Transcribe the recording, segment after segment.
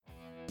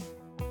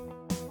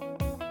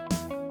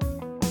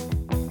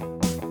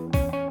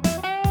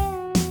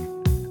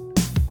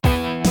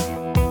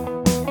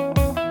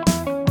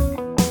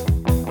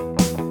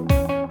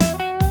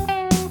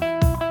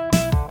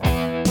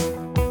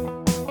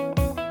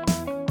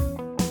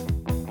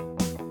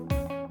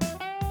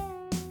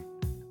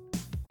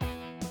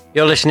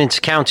You're listening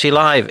to County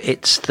Live.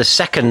 It's the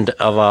second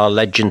of our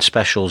Legend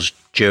specials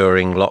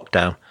during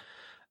lockdown.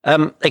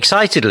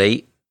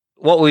 Excitedly,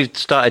 what we've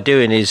started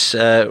doing is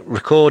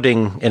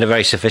recording in a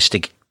very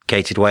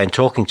sophisticated way and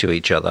talking to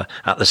each other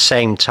at the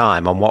same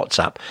time on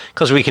WhatsApp,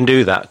 because we can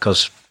do that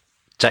because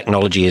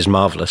technology is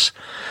marvellous.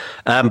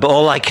 But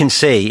all I can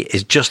see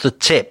is just the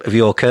tip of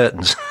your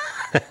curtains,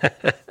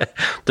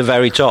 the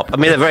very top. I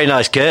mean, they're very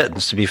nice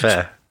curtains, to be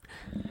fair.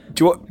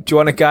 Do you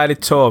want a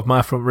guided tour of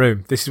my front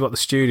room? This is what the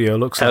studio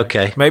looks like.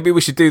 Okay. Maybe we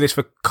should do this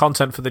for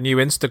content for the new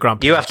Instagram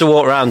page. You have to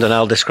walk around and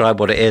I'll describe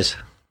what it is.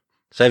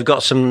 So they've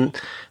got some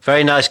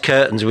very nice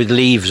curtains with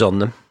leaves on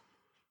them.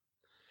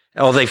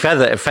 Or they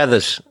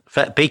feathers,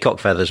 peacock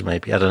feathers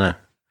maybe, I don't know.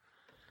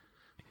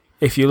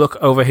 If you look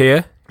over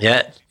here,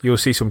 yeah, you'll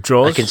see some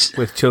drawers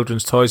with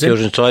children's toys in.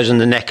 Children's toys and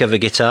the neck of a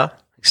guitar.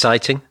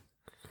 Exciting.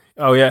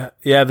 Oh, yeah.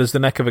 Yeah, there's the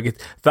neck of a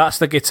guitar. That's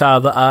the guitar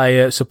that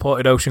I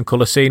supported Ocean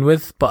Colour Scene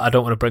with, but I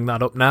don't want to bring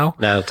that up now.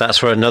 No, that's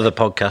for another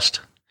podcast.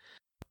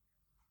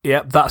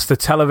 Yeah, that's the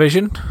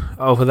television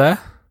over there.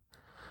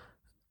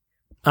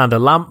 And a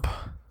lamp.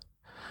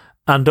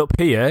 And up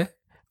here,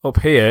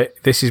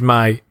 this is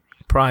my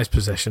prized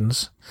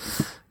possessions.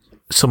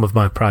 Some of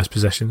my prized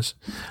possessions.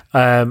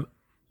 Up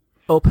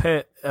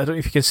here, I don't know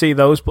if you can see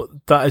those, but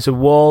that is a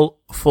wall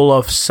full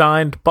of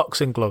signed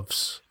boxing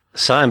gloves.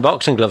 Signed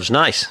boxing gloves,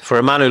 nice. For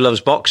a man who loves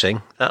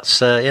boxing, that's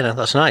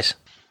that's nice.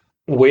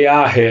 We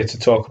are here to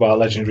talk about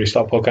legendary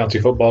Stockport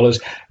County footballers,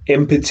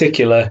 in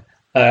particular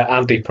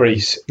Andy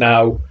Preece.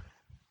 Now,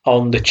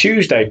 on the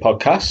Tuesday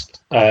podcast,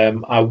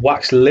 I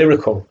waxed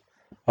lyrical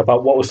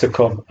about what was to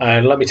come,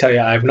 and let me tell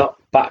you, I have not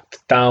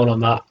backed down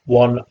on that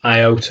one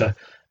iota.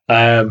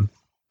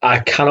 I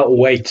cannot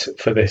wait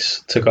for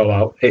this to go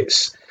out.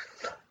 It's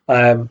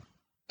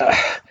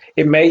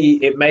It may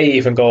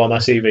even go on my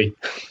CV.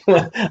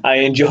 I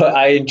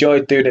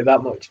enjoyed doing it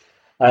that much.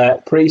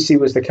 Preece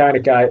was the kind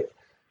of guy,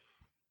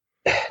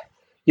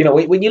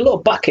 when you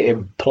look back at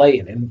him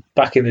playing in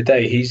back in the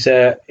day,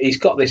 he's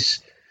got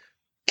this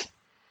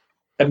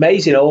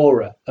amazing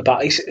aura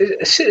about. He's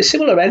a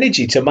similar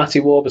energy to Matty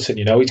Warburton.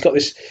 He's got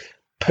this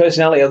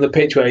personality on the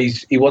pitch where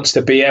he wants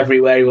to be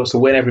everywhere. He wants to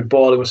win every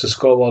ball. He wants to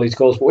score all these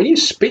goals. But when you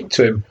speak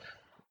to him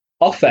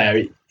off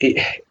air,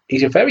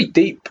 he's a very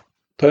deep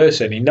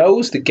person. He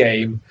knows the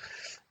game,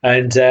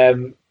 and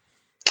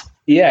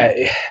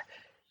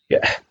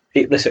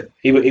listen,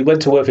 he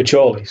went to work for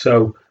Chorley,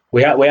 so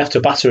we have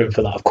to batter him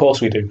for that. Of course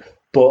we do,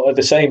 but at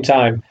the same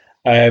time,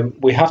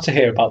 we have to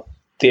hear about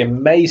the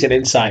amazing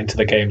insight into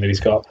the game that he's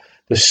got,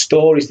 the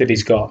stories that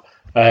he's got.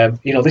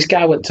 This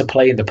guy went to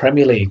play in the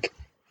Premier League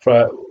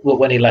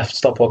when he left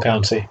Stockport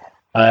County.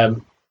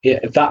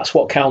 That's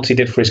what County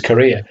did for his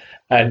career,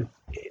 and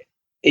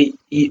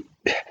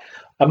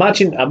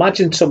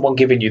Imagine someone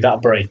giving you that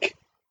break.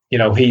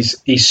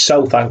 He's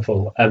so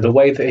thankful, and the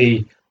way that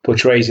he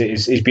portrays it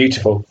is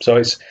beautiful.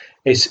 So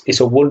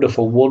it's a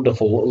wonderful,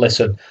 wonderful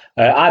listen.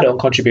 I don't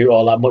contribute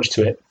all that much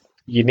to it.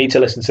 You need to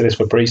listen to this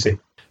for Preece.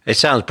 It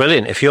sounds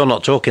brilliant. If you're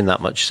not talking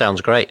that much, it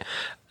sounds great.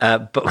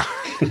 But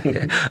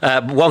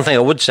one thing I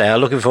would say,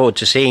 I'm looking forward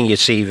to seeing your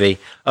CV,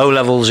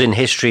 O-levels in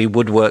history,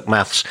 woodwork,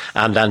 maths,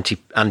 and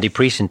Andy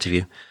Preece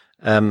interview.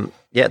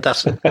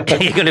 That's you're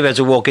going to be able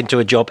to walk into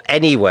a job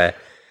anywhere.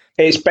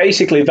 It's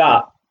basically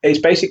that. It's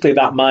basically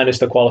that minus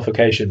the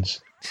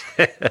qualifications.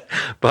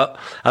 But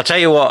I'll tell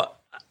you what,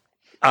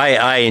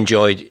 I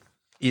enjoyed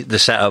the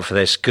setup for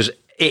this because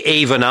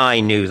even I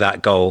knew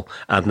that goal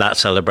and that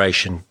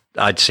celebration.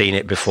 I'd seen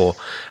it before.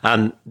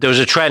 And there was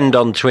a trend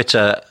on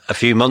Twitter a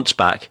few months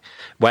back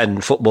when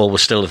football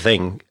was still a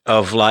thing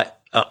of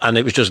and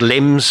it was just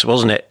limbs,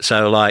 wasn't it?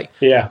 So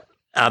yeah.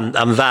 And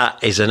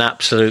that is an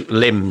absolute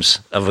limbs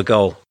of a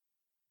goal.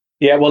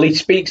 Yeah, well, he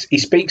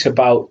speaks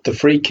about the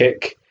free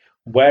kick,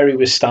 where he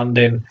was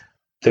standing,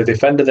 the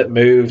defender that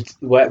moved,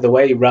 the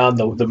way he ran,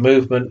 the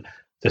movement,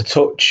 the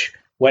touch,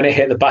 when it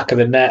hit the back of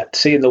the net,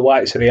 seeing the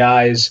whites of the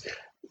eyes.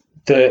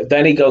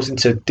 Then he goes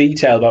into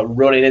detail about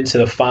running into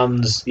the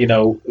fans,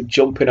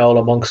 jumping all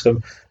amongst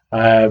them.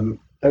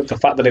 The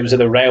fact that it was at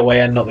the railway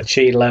end, not the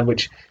Cheadle end,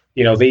 which,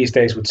 these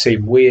days would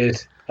seem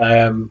weird.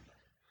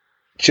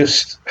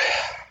 It's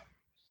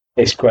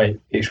great.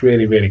 It's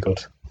really, really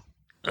good.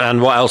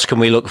 And what else can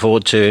we look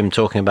forward to him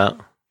talking about?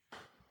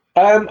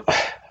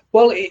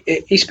 Well,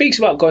 he speaks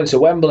about going to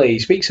Wembley. He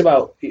speaks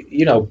about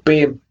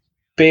being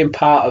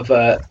part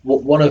of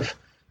one of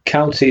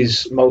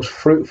County's most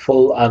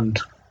fruitful and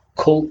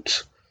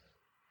cult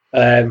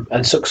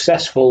and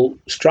successful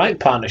strike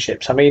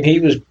partnerships. I mean, he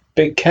was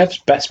Big Kev's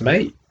best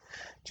mate.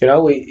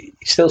 He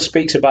still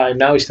speaks about him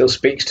now. He still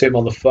speaks to him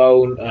on the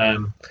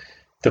phone.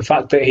 The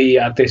fact that he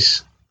had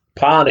this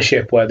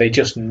partnership where they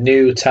just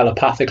knew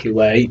telepathically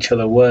where each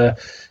other were.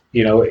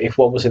 If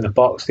one was in the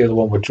box, the other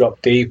one would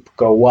drop deep,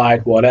 go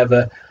wide,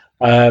 whatever.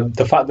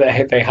 The fact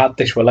that they had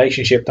this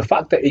relationship, the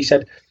fact that he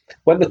said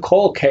when the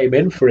call came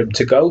in for him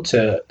to go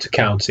to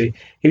County,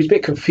 he was a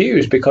bit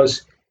confused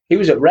because he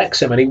was at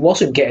Wrexham and he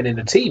wasn't getting in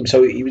the team.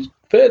 So he was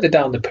further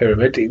down the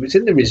pyramid. He was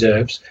in the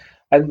reserves.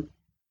 And,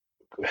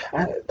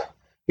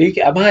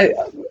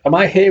 Am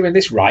I hearing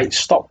this right?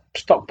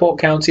 Stockport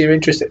County are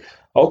interested.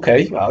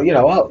 Okay,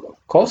 well,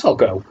 of course I'll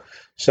go.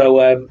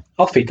 So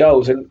off he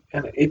goes, and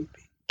he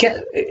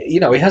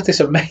has this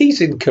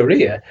amazing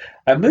career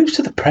and moves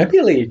to the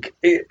Premier League.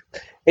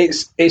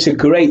 It's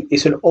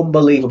an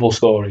unbelievable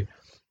story,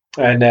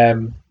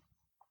 and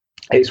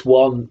it's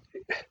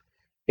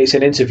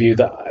an interview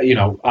that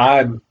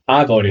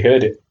I've already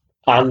heard it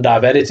and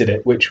I've edited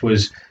it, which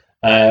was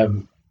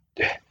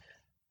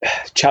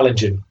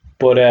challenging,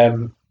 but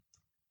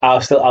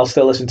I'll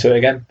still listen to it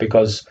again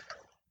because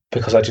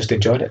I just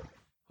enjoyed it.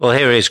 Well,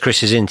 here is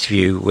Chris's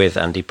interview with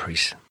Andy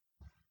Preece.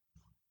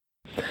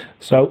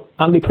 So,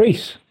 Andy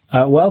Preece,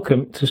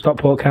 welcome to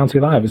Stockport County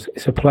Live.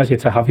 It's a pleasure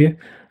to have you.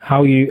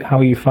 How are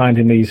you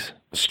finding these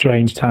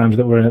strange times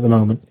that we're in at the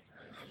moment?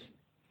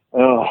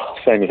 Oh,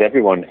 same as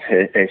everyone.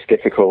 It's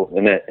difficult,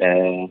 isn't it?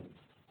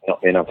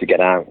 Not being able to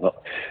get out,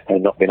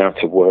 not being able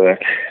to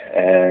work.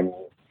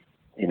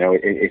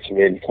 It's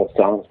really tough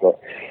times, but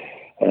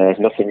there's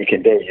nothing you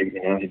can do.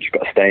 You just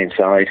got to stay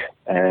inside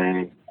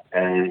and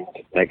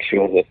make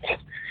sure that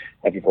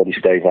everybody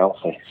stays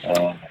healthy.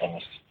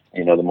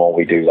 The more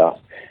we do that,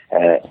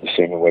 the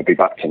sooner we'll be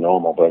back to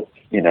normal. But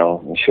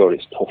I'm sure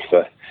it's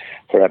tough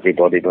for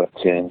everybody, but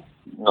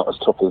not as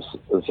tough as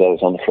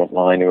those on the front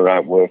line who are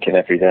out working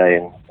every day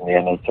in the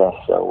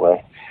NHS.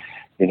 So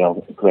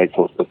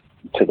grateful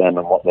to them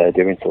and what they're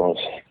doing for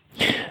us.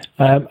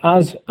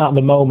 As at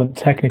the moment,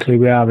 technically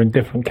we are in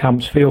different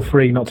camps. Feel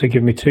free not to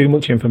give me too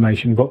much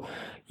information, but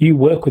you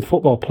work with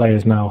football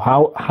players now.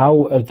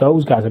 How are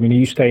those guys? I mean, are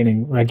you staying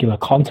in regular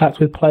contact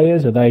with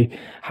players?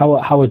 How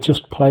are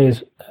just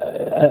players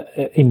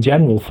in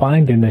general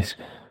finding this,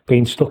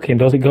 being stuck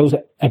indoors? It goes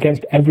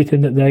against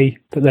everything that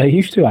they're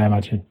used to, I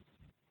imagine.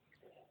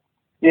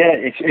 Yeah,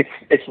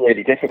 it's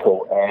really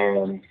difficult.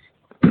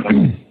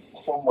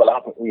 Some will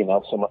have,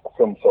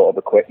 some sort of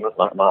equipment.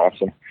 Might have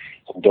some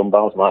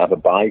dumbbells. Might have a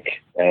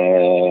bike.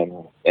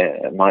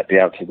 Might be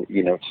able to,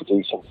 to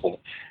do something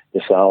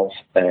themselves.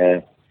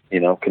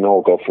 Can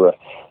all go for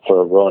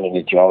a run and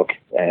a jog,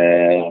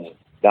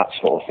 that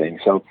sort of thing.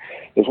 So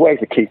there's ways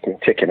of keeping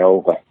ticking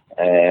over.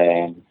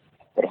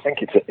 But I think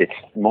it's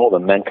more the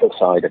mental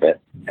side of it.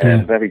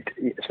 Yeah.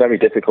 It's very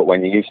difficult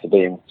when you're used to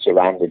being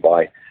surrounded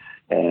by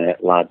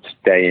lads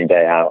day in,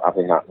 day out,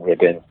 having that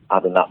ribbon,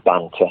 having that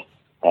banter.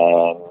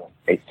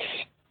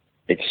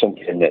 It's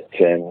something that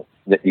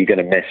you're going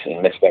to miss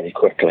very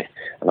quickly,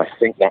 and I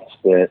think that's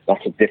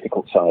a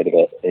difficult side of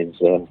it,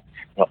 is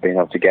not being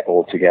able to get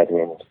all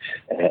together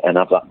and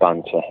have that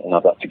banter and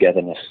have that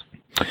togetherness.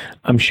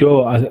 I'm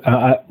sure.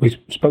 We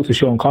spoke to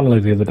Sean Connolly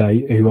the other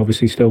day, who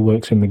obviously still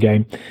works in the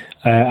game,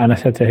 and I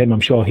said to him,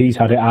 I'm sure he's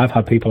had it. I've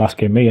had people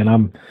asking me, and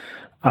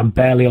I'm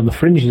barely on the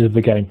fringes of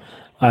the game.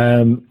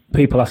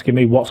 People asking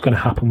me what's going to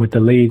happen with the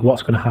league,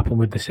 what's going to happen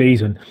with the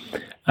season.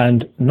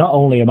 And not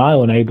only am I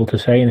unable to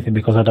say anything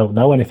because I don't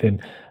know anything,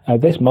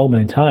 at this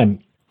moment in time,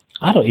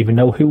 I don't even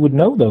know who would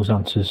know those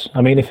answers.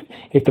 I mean,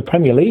 if the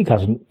Premier League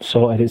hasn't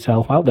sorted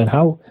itself out, then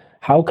how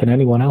can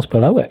anyone else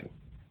below it?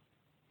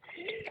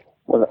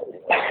 Well,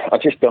 I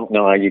just don't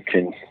know how you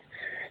can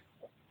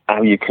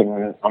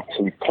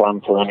actually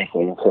plan for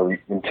anything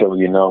until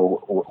you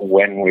know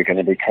when we're going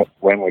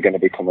to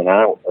be coming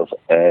out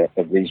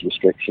of these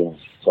restrictions.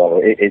 So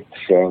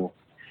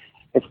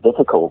it's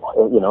difficult.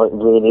 It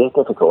really is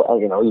difficult.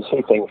 You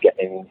see things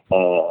getting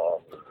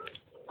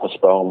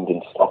postponed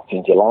and stopped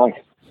in July.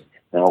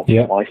 Now,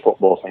 my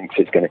football thinks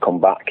it's going to come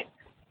back,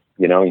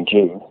 in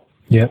June.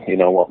 Yeah.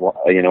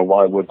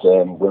 Why would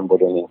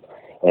Wimbledon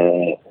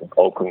and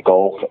Open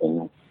Golf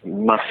and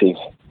massive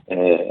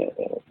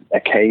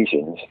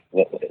occasions,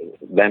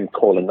 them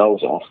calling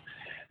those off,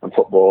 and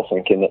football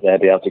thinking that they'll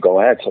be able to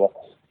go ahead? So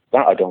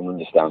that I don't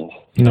understand.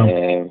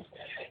 No.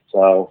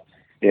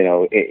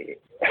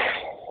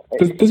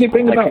 Does it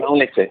bring about?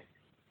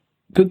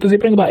 Does it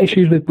bring about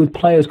issues with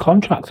players'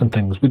 contracts and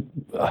things?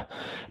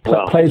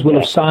 Players will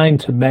have signed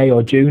to May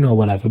or June or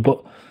whatever,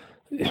 but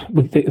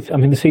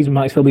the season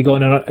might still be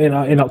going on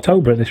in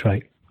October at this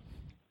rate.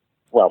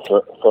 Well,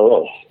 for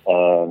us,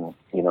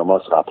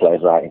 most of our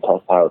players are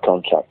out of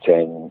contract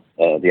in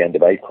the end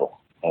of April,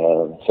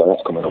 so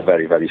that's coming up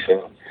very, very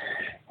soon.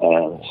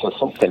 So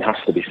something has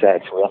to be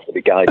said. So we have to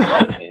be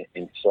guided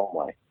in some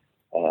way.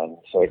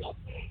 So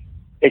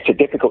it's a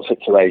difficult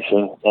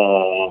situation.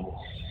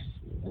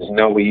 There's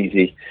no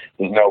easy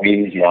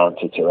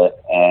answer to it.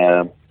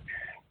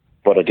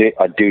 But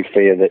I do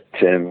fear that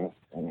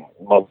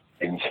most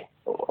things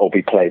will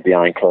be played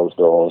behind closed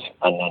doors,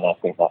 and then I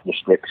think that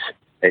restricts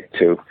it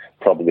to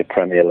probably the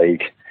Premier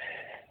League,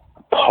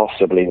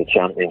 possibly the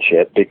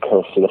Championship,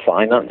 because of the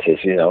finances.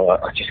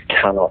 I just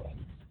cannot.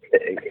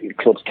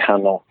 Clubs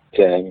cannot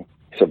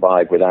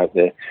survive without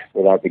the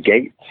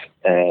gates.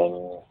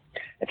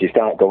 If you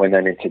start going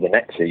then into the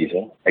next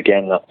season,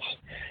 again, that's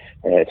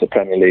it's a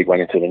Premier League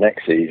went into the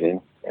next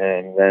season,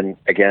 and then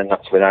again,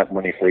 that's without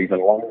money for even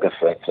longer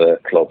for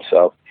clubs.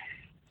 So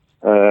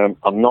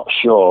I'm not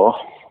sure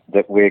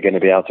that we're going to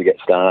be able to get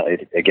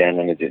started again,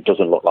 and it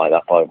doesn't look like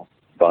that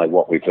by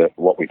what we've heard.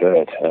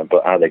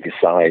 But how they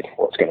decide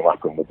what's going to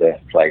happen with their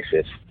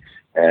places,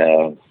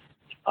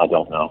 I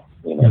don't know.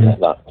 You know,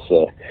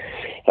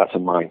 that's a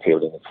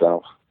minefield in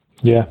itself.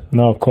 Yeah,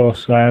 no, of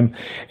course.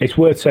 It's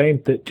worth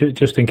saying that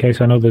just in case,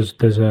 I know there's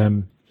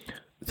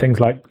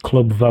things like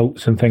club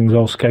votes and things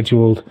all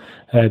scheduled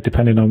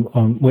depending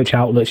on which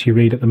outlets you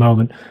read at the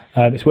moment.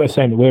 It's worth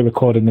saying that we're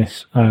recording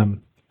this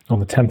on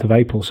the 10th of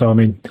April. So, I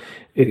mean,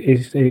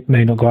 it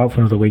may not go out for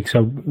another week.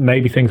 So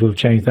maybe things will have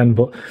changed then.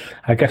 But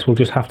I guess we'll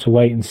just have to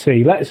wait and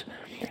see.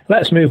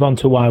 Let's move on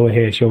to why we're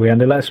here, shall we,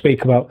 Andy? Let's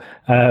speak about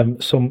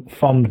some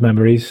fond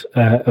memories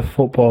of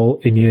football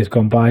in years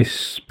gone by,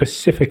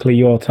 specifically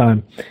your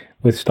time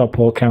with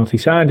Stockport County.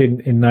 Signed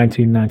in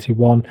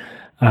 1991,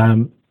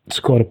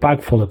 scored a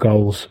bag full of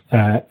goals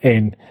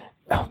in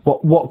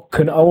what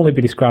can only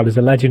be described as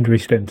a legendary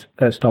stint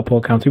at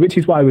Stockport County, which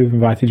is why we've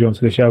invited you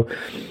onto the show.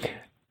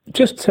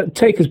 Just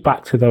take us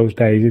back to those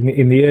days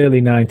in the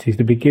early 90s,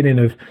 the beginning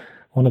of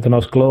one of the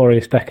most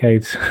glorious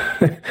decades,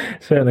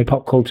 certainly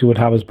pop culture would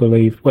have us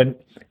believe,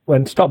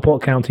 when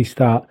Stockport County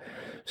start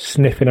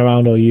sniffing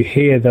around, or you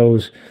hear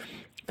the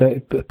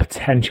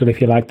potential,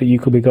 if you like, that you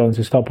could be going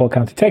to Stockport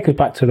County. Take us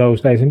back to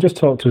those days and just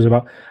talk to us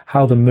about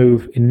how the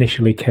move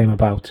initially came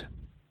about.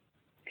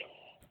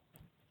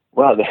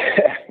 Well,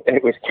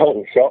 it was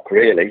total shock,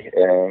 really.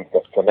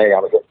 For me, I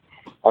was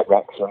at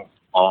Wrexham,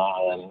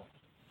 and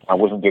I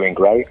wasn't doing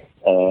great.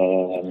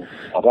 I'd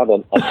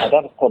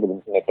had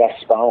probably the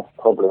best spell.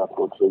 Probably I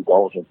scored 3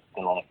 goals in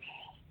like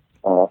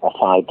a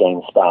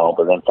 5-game spell,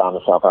 but then found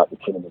myself out the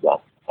team again.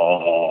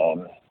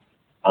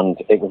 And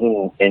it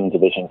was in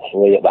Division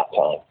 3 at that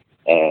time.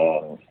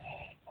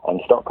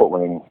 And Stockport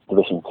were in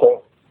Division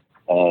 2.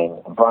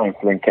 And Brian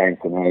Flynn came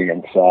to me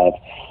and said,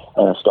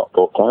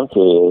 Stockport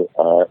County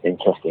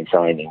interested in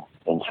signing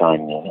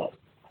in.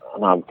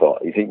 And I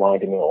thought, is he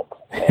winding me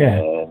up?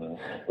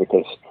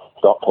 Because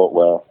Stockport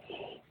were,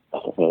 I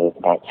think they were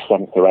about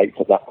 7th or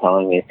 8th at that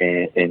time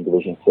in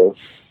Division 2.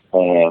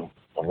 And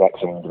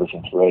Wrexham in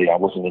Division 3. I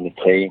wasn't in the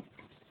team.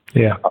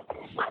 Yeah.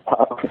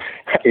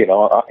 You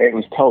know, it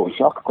was total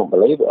shock. I couldn't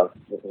believe it. I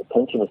was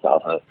pinching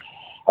myself.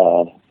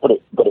 But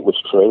it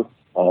was true.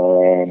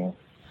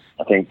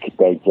 I think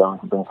Dave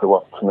Jones had been to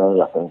watch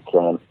me. I think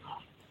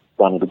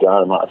Danny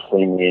Begara might have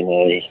seen me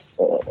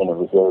in a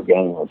reserve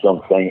game, or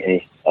John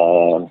Sainty,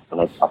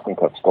 and I think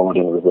I've scored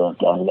in a reserve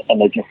game.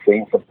 And they just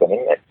seen something in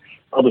it.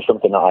 Probably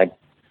something that I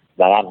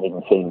hadn't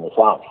even seen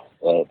myself,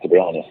 to be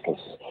honest,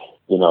 because,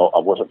 you know, I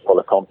wasn't full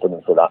of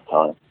confidence at that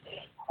time.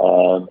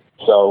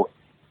 So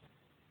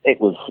it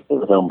was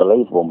an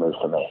unbelievable move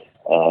for me.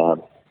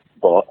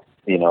 But,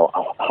 you know,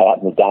 I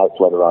had my doubts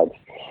whether I'd,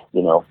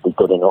 you know, be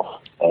good enough.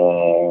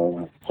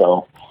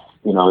 So,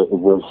 you know, it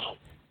was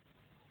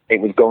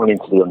going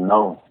into the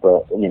unknown,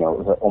 but, you know, it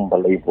was an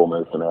unbelievable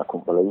move for me. I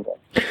couldn't believe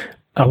it.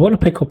 I want to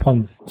pick up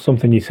on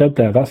something you said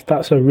there.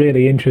 That's a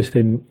really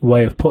interesting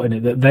way of putting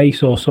it, that they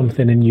saw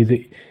something in you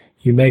that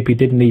you maybe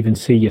didn't even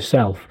see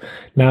yourself.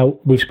 Now,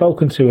 we've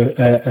spoken to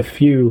a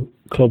few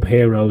club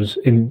heroes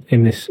in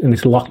this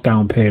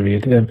lockdown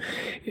period.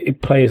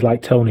 Players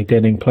like Tony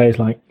Dinning, players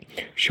like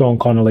Sean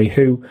Connolly,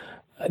 who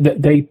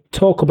they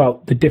talk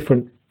about the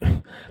different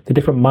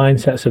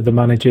mindsets of the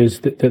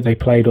managers that they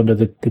played under,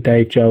 the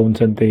Dave Jones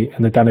and the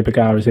Danny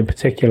Begaras in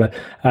particular,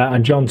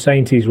 and John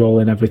Sainty's role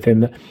in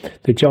everything.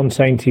 The John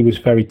Sainty was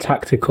very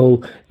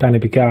tactical, Danny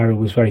Begara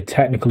was very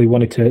technical. He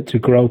wanted to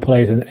grow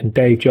players, and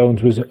Dave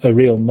Jones was a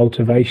real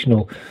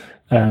motivational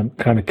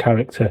kind of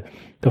character.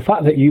 The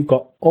fact that you've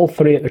got all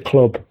three at the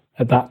club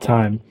at that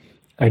time,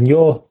 and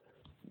you're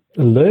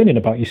learning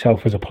about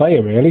yourself as a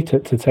player, really, to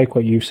take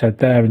what you've said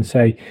there and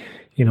say,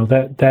 you know,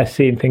 they're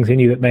seeing things in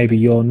you that maybe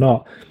you're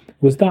not.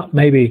 Was that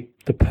maybe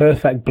the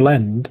perfect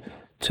blend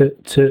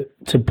to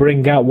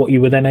bring out what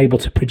you were then able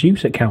to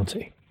produce at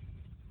County?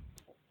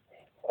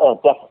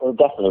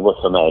 Definitely was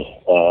for me.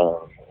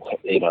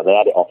 You know, they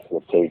had it off to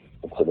the team,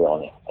 to be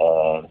honest.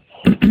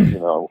 You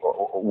know,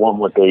 one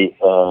would be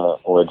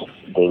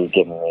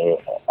giving me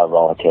a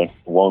rollicking.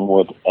 One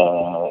would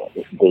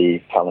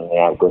be telling me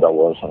how good I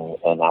was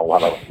and how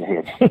well I was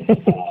doing.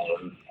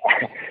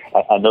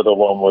 Another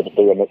one would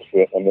be a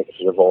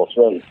mixture of all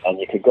three, and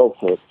you could go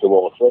to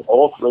all three.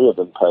 All three of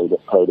them played a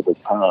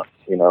big part.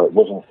 You know, it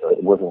wasn't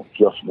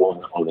just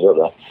one or the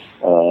other.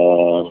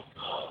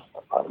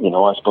 You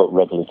know, I spoke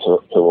regularly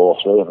to all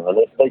three of them, and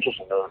they just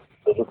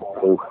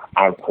knew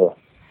how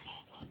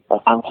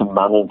to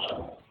manage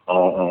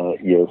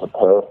you as a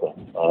person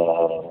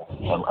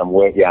and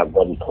work you out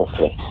very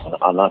quickly.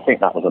 And I think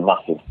that was a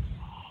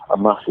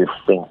massive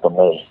thing for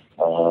me.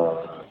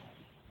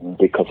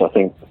 Because I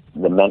think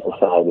the mental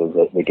side of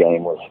the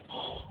game was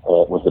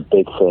a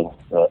big thing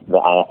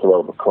that I had to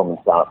overcome and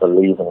start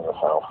believing in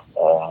myself.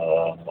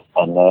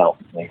 And they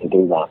helped me to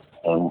do that.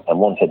 And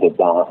once I did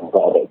that and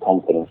got a bit of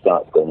confidence,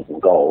 started scoring some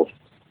goals,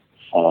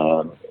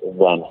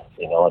 then,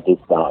 you know, I did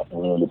start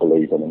really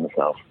believing in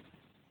myself.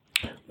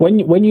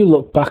 When you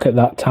look back at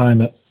that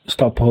time at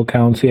Stockport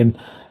County, and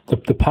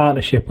the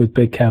partnership with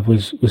Big Kev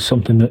was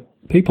something that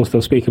people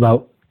still speak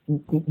about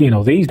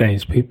these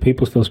days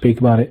people still speak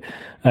about it.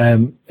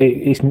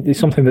 It's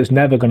something that's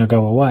never going to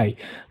go away.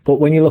 But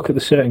when you look at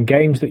the certain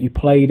games that you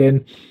played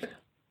in,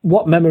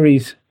 what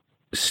memories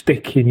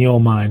stick in your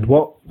mind?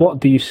 What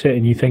do you sit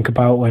and you think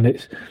about when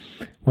it's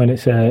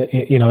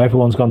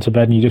everyone's gone to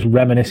bed and you're just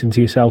reminiscing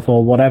to yourself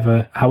or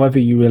whatever, however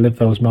you relive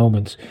those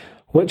moments?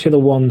 Which are the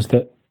ones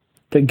that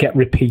get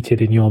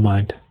repeated in your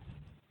mind?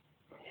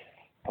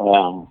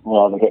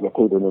 Well, they get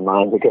repeated in my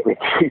mind. They get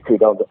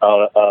repeated on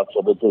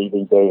for the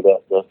DVD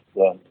that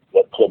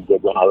Club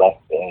did when I left.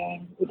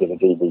 We did a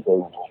DVD,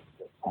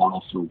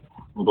 honestly,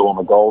 with all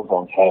my goals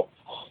on. So,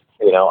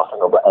 I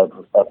think I've got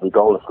every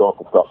goal I scored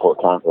for Stockport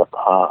County,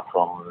 apart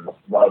from the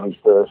very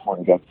first one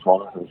against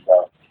Swansea.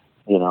 So,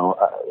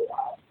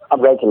 I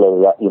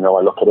regularly, I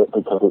look at it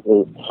because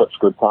it's such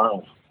good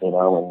times. And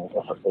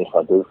if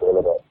I do feel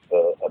a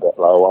bit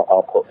low,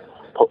 I'll put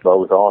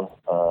those on,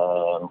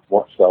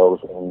 watch those,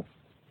 and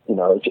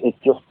it's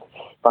just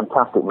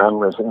fantastic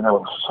memories. It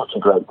was such a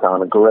great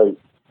time, a great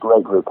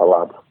group of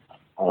lads.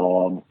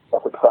 A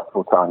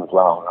successful time as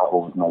well, and that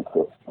always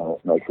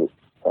makes it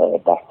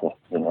better.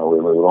 We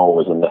were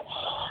always in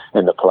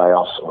the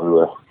playoffs. We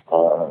were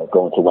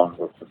going to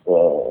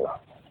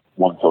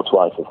once or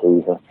twice a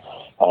season.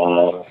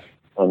 I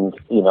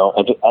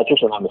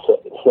just remember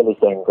silly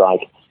things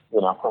like,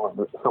 some of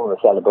the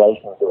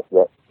celebrations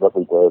that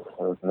we did,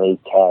 and me,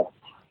 Kev,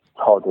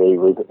 Toddy,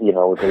 we'd be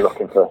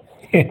looking for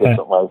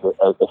different ways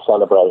of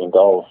celebrating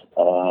goals.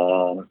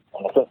 And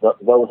I think that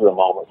those are the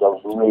moments,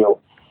 those real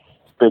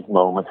big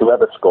moments,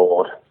 whoever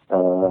scored,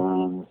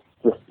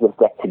 just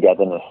that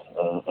togetherness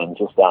and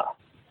just that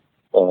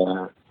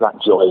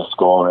joy of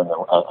scoring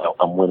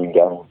and winning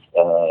games.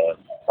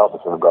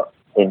 Obviously, we've got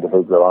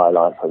individual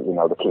highlights,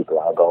 the keeper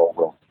our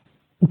goal.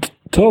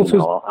 Talk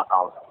to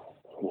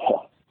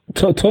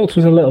us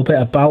a little bit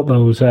about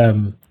those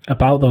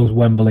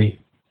Wembley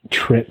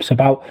trips,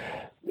 about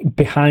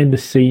behind the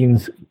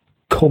scenes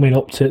coming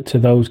up to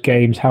those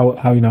games, how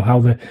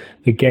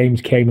the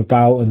games came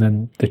about, and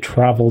then the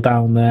travel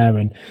down there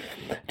and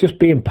just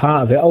being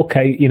part of it.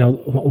 Okay,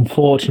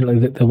 unfortunately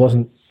that there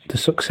wasn't the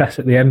success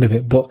at the end of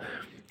it, but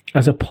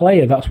as a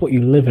player, that's what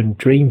you live and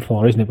dream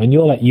for, isn't it? When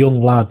you're that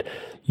young lad,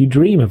 you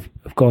dream of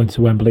going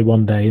to Wembley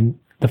one day, and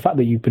the fact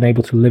that you've been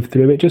able to live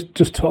through it,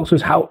 just talk to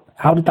us, how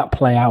did that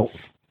play out?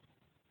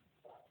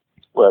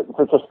 Well,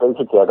 just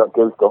basically, I got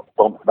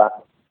goosebumps back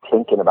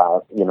thinking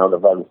about, the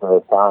very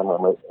first time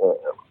when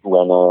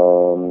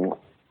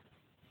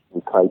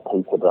we played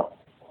Peterborough,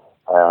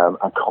 and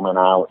coming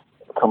out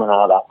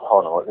of that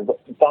tunnel.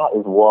 That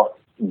is what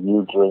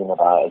you dream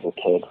about as a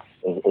kid,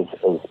 is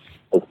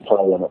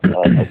playing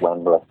at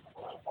Wembley.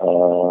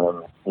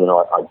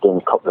 I've been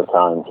a couple of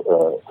times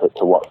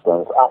to watch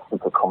games. Actually,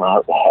 to come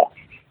out there,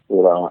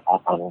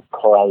 and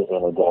play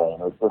in a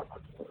game, it's just,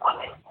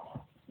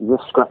 you're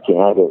just scratching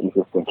your head.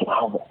 You're just thinking,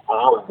 how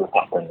has this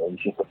happened?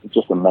 It's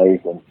just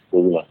amazing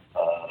feeling.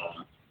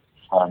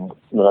 And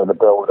the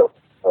build up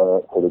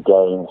to the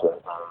games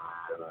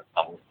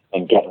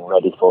and getting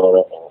ready for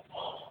it,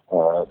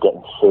 and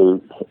getting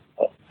suits.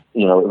 It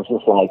was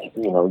just like,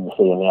 you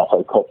see in the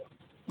FA Cup,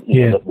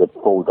 the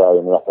full day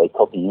in the FA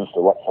Cup, you used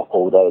to watch the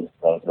full day,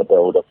 the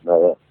build up,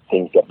 the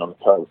teams getting on the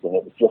toes, and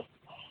it was just,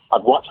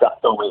 I'd watched that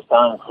so many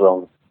times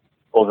from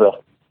other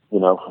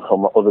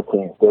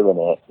teams doing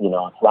it,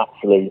 to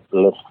actually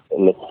live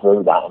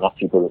through that and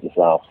actually do it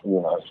yourself,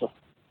 it's just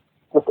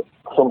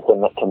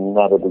something that can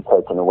never be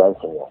taken away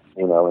from you,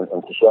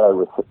 and to share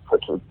with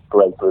such a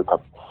great group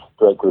of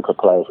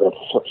players, we have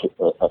such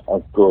a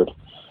good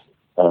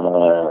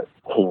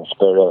team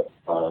spirit,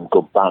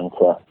 good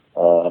banter,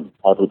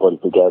 everybody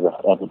together,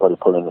 everybody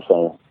pulling the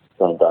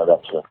same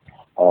direction.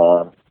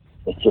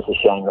 It's just a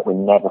shame that we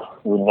never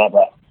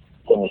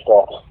finished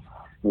off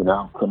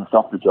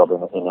the job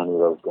in any of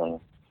those games.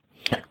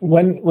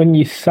 When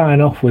you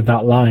sign off with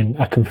that line,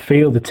 I can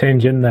feel the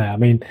tinge in there. I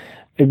mean,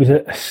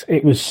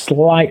 it was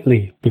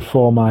slightly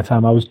before my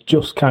time. I was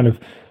just kind of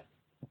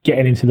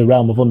getting into the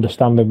realm of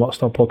understanding what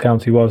Stockport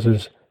County was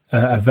as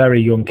a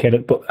very young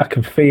kid, but I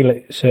can feel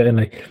it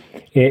certainly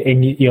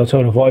in your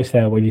tone of voice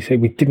there when you say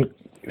we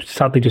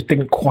just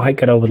didn't quite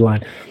get over the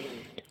line.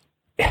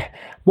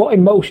 What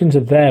emotions are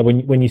there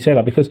when you say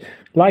that? Because,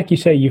 like you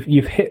say,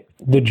 you've hit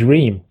the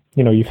dream.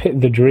 You've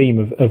hit the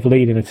dream of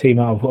leading a team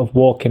out, of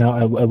walking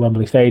out at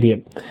Wembley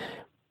Stadium.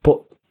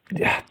 But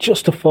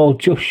just to fall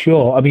just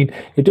short, I mean,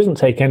 it doesn't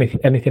take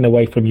anything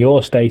away from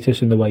your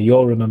status and the way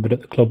you're remembered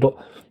at the club, but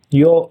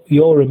your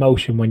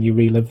emotion when you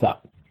relive that.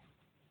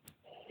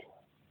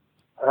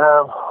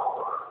 There's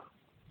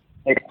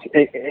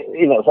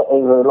a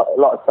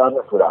lot of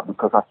sadness with that,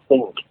 because I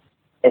think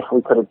if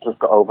we could have just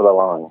got over the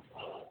line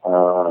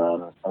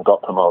and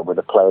got promoted with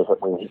the players that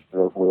we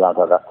had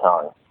at that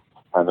time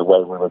and the way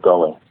we were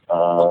going,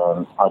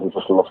 I would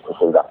just love to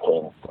see that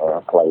team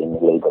play in the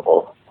league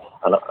above.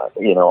 And I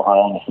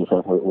honestly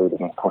think we'd have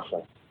been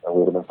pushing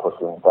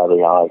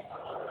very high.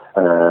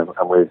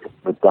 And with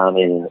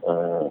Danny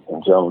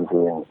and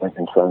Jonesy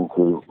and Trent,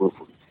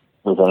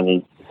 with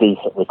any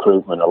decent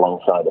recruitment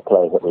alongside the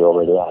players that we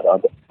already had,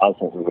 I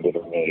think we would have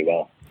done really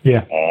well.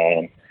 Yeah.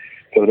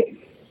 So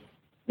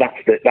that's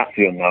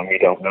the unknown. We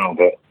don't know,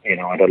 but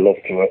I'd have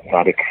loved to have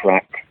had a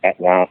crack at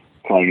that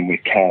playing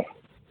with Kev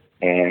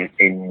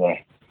in the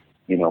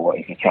what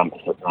is the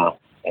championship now.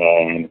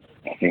 I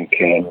think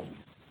I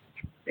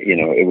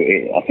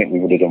think we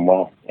would have done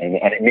well, and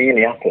it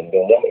nearly happened.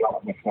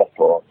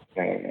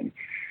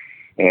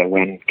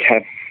 When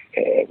Kev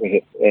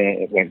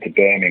went to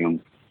Birmingham,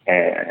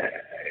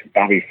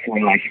 Barry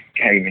Fry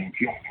came and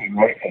just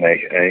right for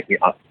me.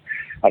 I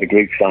had a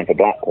group sign for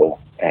Blackpool,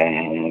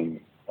 and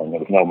there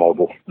was no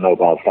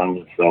mobile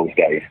phones those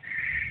days.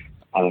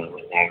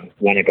 And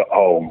when I got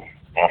home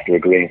after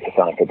agreeing to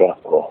sign for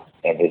Blackpool,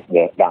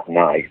 that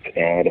night, I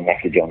had a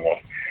message on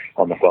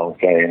the phone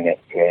saying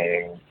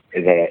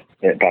that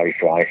Barry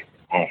Fry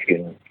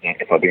asking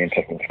if I'd be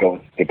interested in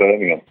going to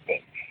Birmingham.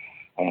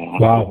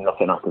 Wow. There's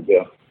nothing I could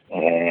do.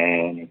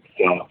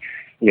 So,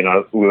 we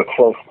were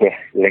close to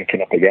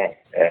linking up again,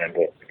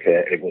 but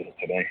it wasn't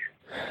to me.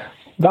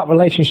 That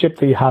relationship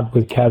that you had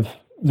with Kev,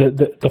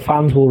 the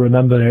fans will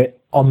remember it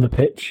on the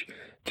pitch.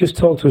 Just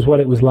talk to us what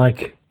it was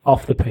like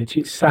off the pitch.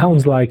 It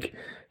sounds like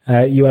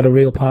you had a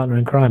real partner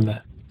in crime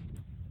there.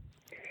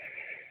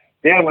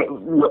 Yeah, we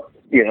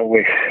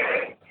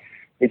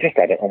just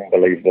had an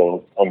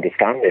unbelievable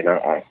understanding.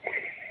 I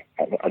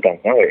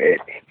don't know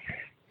it.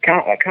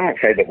 I can't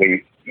say that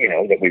we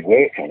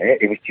worked on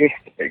it. It was just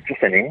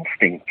an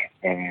instinct.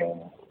 He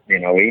knew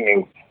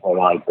where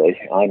I'd be.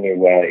 I knew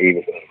where he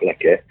was going to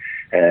flick it.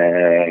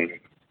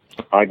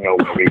 I know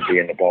where he'd be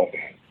in the box.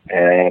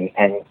 And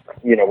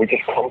we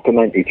just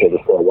complement each other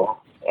so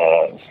well.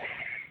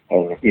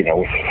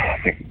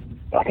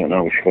 I don't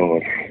know, we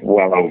scored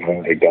well over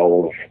 100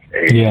 goals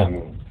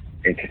in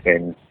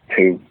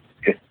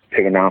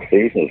 2.5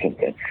 seasons or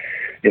something.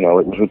 It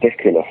was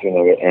ridiculous,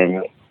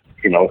 and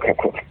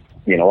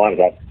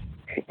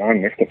I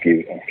missed a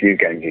few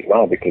games as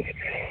well because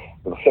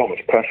there was so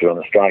much pressure on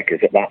the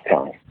strikers at that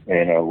time. I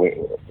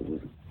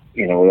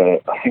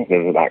think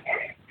there was about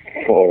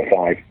 4 or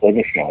 5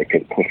 other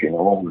strikers pushing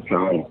all the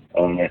time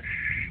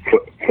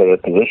for the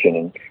position,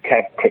 and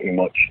Kev pretty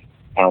much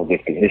held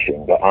this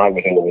position, but I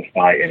was always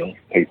fighting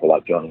people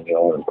like John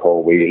Gill and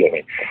Paul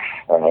Wheeler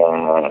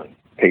and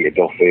Peter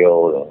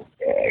Duffield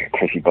and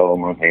Chrissy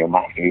Bowman, Neil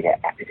Matthews.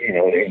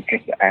 It was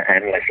just an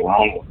endless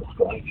line of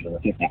frustration. I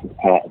think that was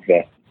part of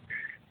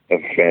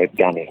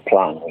Danny's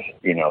plan was,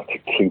 to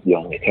keep you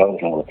on your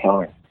toes all the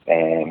time.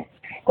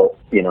 But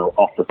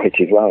off the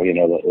pitch as well,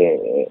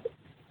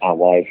 our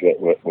wives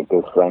were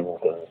good friends,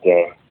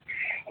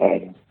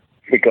 and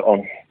we got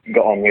on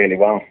really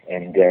well.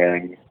 And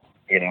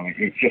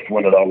it's just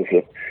one of those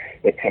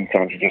that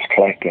sometimes you just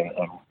click and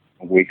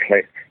we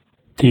click.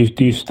 Do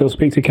you still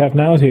speak to Kev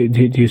now? Do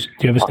you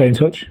ever stay in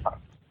touch?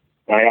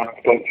 I haven't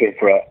spoken to him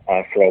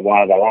for a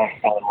while. The last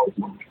time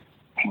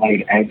I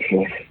played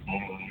Edgeworth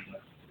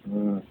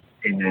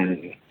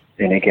in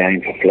a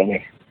game for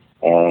Fleming.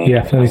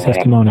 Fleming's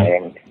testimony. So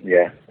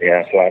I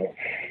haven't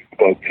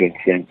spoken to him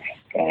since.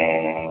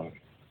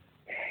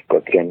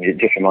 But it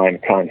just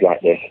reminds me times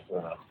like this.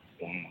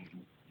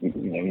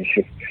 You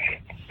should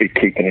be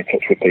keeping in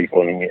touch with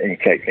people, and you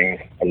take things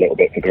a little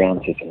bit for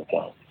granted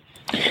sometimes.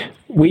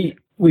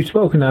 We've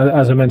spoken,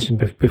 as I mentioned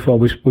before,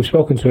 we've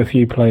spoken to a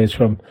few players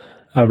from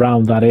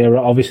around that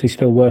era. Obviously,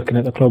 still working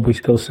at the club, we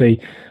still see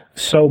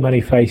so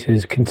many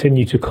faces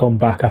continue to come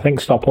back. I think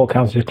Stockport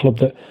County is a club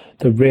that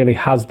really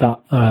has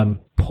that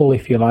pull,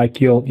 if you like.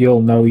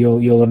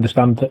 You'll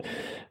understand that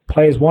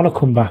players want to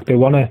come back. They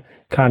want to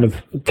kind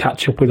of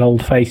catch up with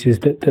old faces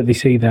that they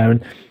see there.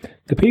 And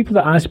the people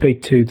that I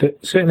speak to,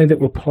 that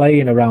were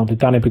playing around the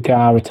Danny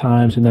Bergara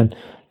times, and then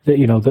the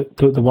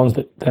ones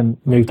that then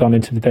moved on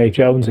into the Dave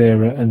Jones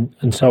era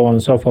and so on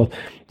and so forth,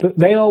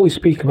 they always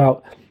speak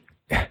about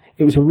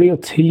it was a real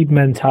team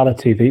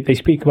mentality. They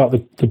speak about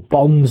the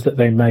bonds that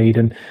they made,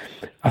 and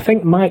I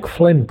think Mike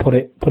Flynn put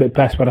it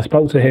best when I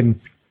spoke to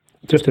him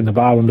just in the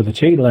bar under the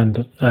Cheadle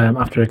end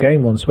after a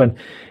game once, when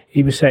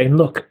he was saying,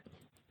 "Look,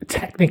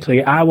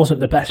 technically, I wasn't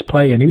the best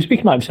player," and he was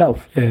speaking about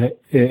himself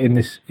in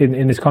this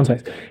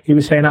context. He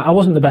was saying, "I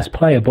wasn't the best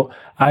player, but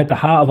I had the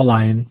heart of a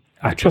lion.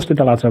 I trusted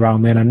the lads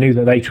around me, and I knew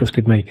that they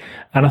trusted me."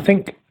 And I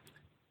think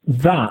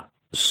that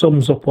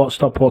sums up what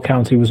Stockport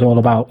County was all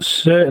about,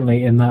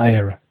 certainly in that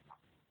era.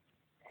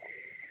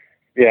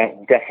 Yeah,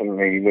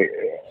 definitely. We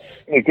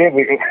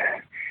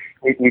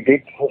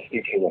did trust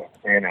each other.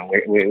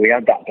 We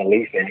had that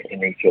belief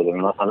in each other,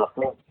 and I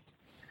think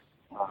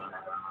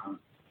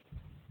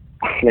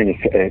Flynn is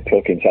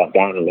talking himself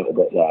down a little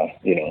bit there.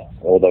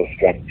 All those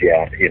strengths,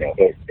 but he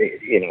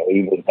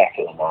was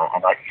better than that,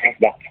 and I think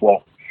that's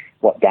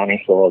what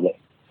Danny saw, that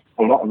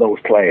a lot of those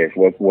players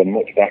were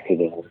much better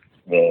than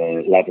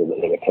the level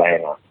that they were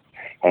playing at.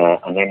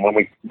 And then when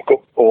we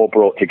got all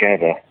brought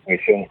together, we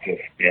sort of,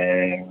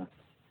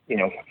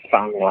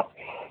 found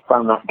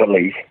that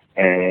belief,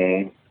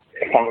 and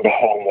found a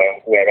home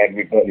where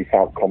everybody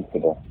felt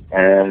comfortable.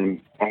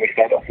 And we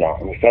fed off that,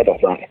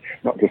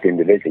 not just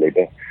individually,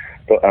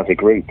 but as a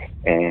group.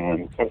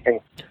 And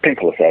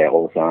people say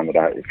all the time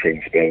about the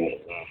team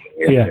spirit.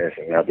 We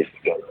had this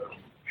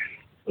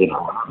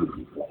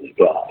I'm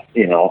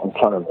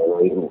telling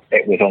you,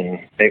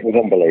 it was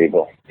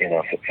unbelievable.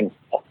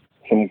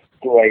 Some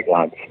great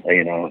lads,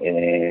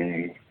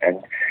 and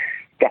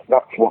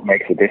that's what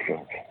makes a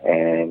difference.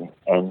 And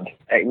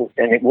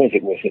it was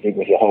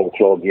a whole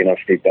club.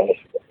 Steve Bellis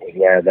was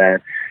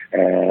there.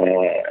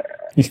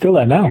 He's still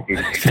there now.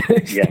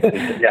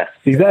 Yeah.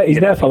 He's there. He's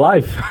there for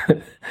life.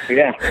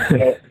 Yeah,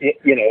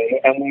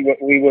 and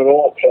we were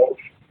all close.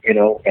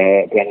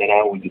 Brendan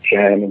Howe was the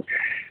chairman.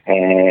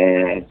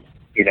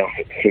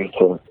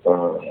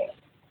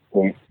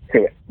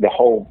 To the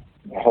whole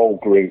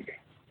group.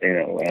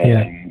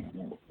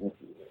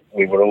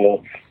 We were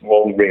all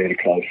really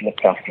close,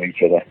 looked after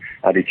each other,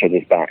 had each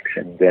other's backs,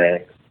 and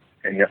I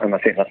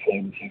think that's why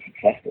we're so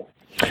successful.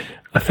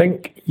 I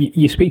think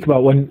you speak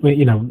about when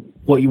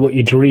what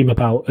you dream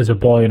about as a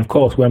boy, and of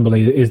course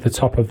Wembley is the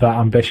top of that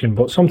ambition.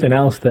 But something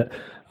else that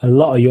a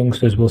lot of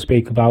youngsters will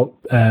speak about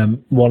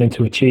wanting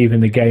to achieve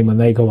in the game when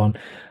they go on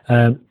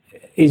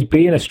is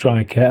being a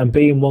striker and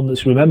being one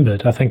that's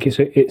remembered. I think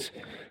it's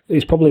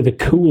probably the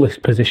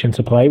coolest position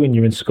to play when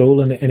you're in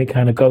school, and it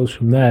kind of goes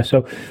from there.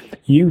 So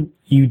you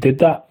did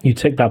that. You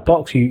tick that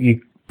box.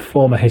 You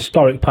form a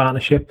historic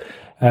partnership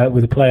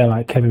with a player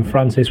like Kevin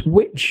Francis.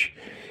 Which,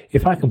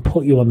 if I can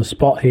put you on the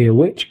spot here,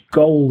 which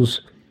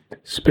goals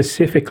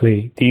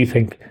specifically do you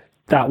think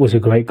that was a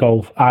great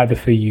goal, either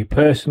for you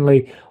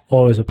personally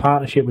or as a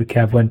partnership with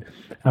Kev?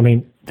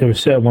 There are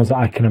certain ones that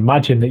I can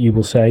imagine that you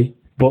will say,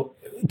 but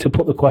to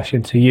put the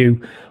question to you,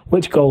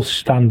 which goals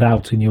stand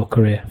out in your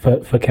career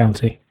for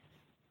County?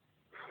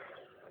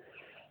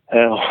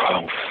 There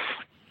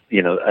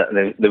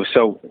were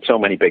so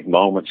many big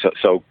moments,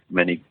 so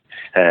many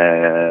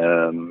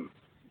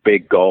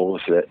big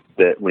goals that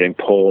were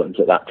important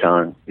at that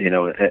time.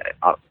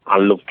 I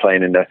loved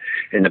playing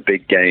in the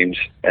big games,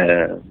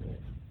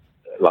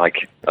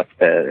 like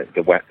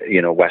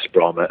West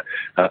Brom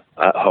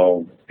at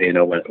home.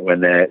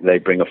 When they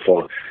bring a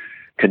full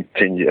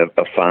contingent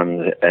of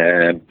fans.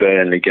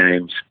 Burnley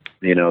games,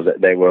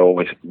 they were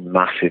always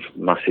massive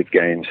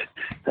games.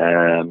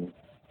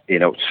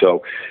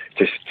 So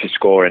to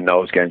score in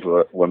those games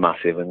were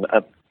massive. And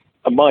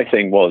my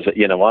thing was that,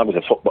 I was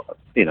a football,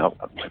 I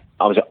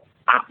was an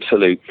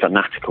absolute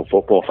fanatical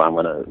football fan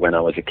when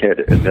I was a kid,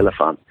 a Villa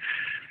fan.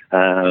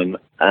 And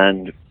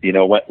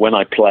when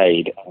I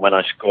played, when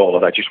I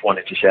scored, I just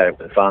wanted to share it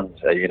with the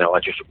fans. I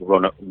just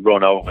run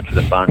over to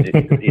the fans.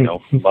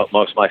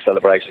 Most of my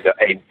celebrations are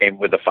in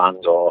with the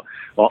fans or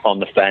on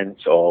the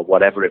fence or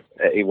whatever it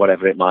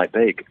might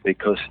be,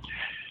 because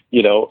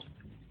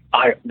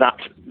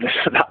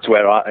that's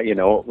where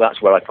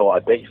I thought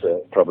I'd be for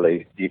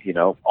probably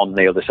on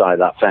the other side of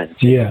that fence,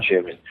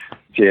 cheering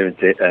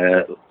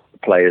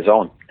players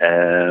on.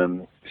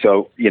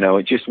 So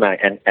it just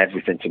meant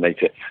everything to me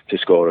to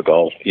score a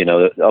goal.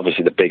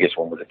 Obviously the biggest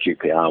one was a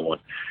QPR one.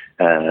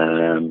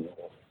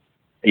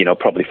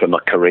 Probably for my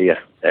career,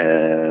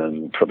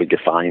 probably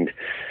defined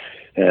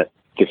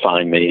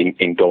me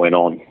in going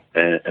on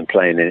and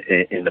playing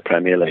in the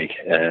Premier League.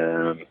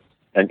 And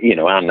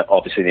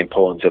obviously the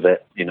importance of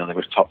it. There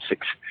was top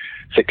six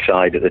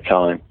side at the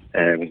time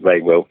with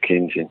Ray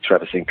Wilkins and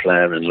Trevor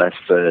Sinclair and Les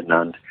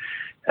Ferdinand.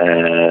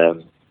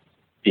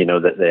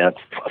 That they had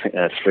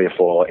 3 or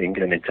 4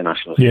 England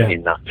internationals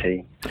in that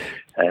team.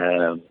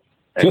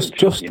 Just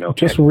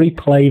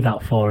replay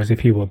that for us,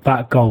 if you would.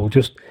 That goal,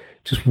 just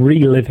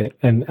relive it,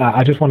 and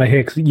I just want to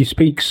hear, because you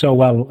speak so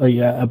well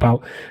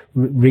about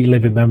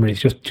reliving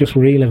memories. Just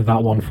relive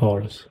that one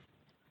for us.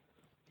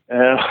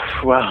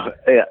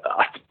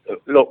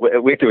 Look,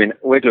 we're doing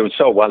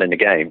so well in the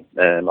game.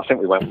 I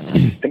think we went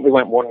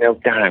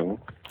 1-0 down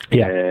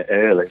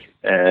early,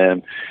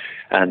 and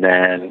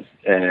then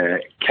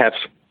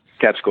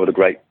Kev scored a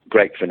great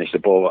finish. The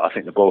ball, I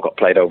think the ball got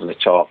played over the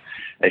top.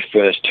 His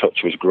first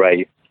touch was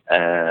great,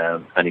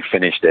 and he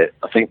finished it.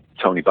 I think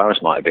Tony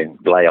Barris might have been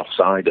lay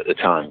offside at the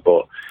time,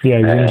 but he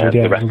was injured,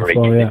 the referee,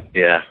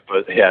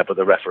 but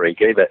the referee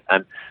gave it,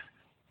 and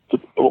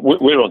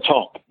we're on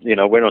top.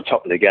 We're on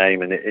top of the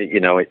game, and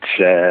there's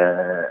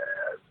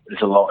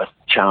a lot of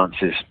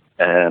chances.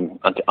 And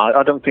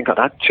I don't think I'd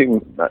had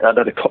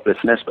a couple of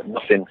sniffs, but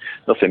nothing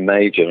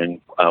major. And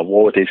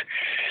Ward is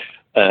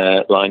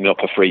lining up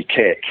a free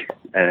kick,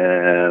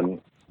 and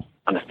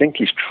I think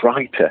he's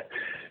tried to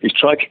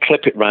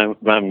clip it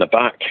round the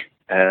back,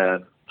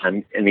 and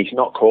he's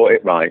not caught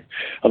it right.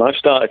 And I've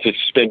started to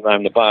spin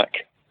round the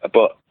back,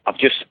 but I've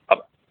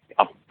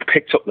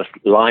picked up the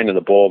line of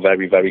the ball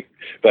very, very,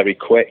 very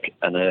quick,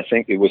 and I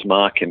think he was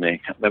marking me. I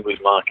can't remember who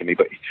was marking me,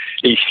 but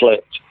he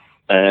slipped,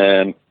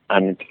 and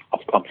I'm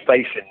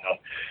facing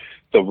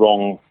the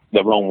wrong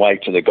way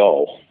to the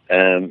goal,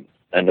 and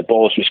the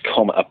ball's just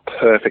come at a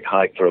perfect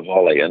height for a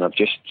volley, and I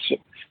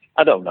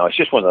don't know. It's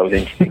just one of those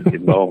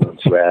instinctive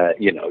moments where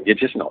you're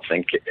just not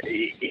thinking.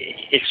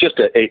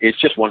 It's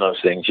just one of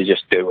those things you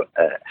just do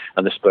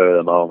on the spur of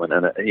the moment,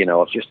 and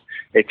I've just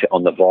hit it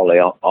on the volley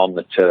on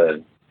the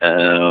turn,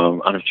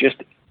 and I've just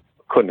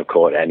couldn't have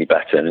caught it any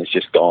better, and it's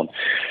just gone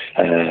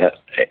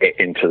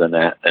into the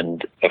net.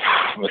 And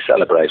the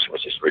celebration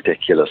was just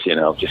ridiculous,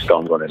 just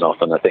gone running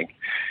off. And I think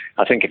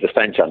if the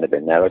fence hadn't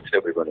been there, I'd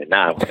still be running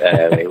now.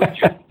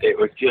 It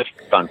was just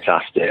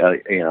fantastic. I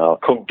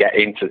couldn't get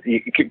into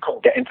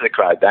the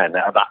crowd then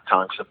at that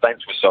time because the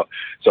fence was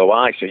so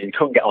high, so you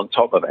couldn't get on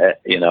top of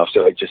it.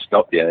 So it just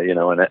stopped you.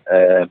 And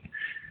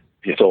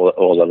just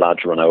all the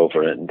lads run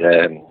over, and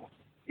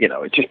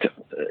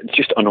it's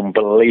just an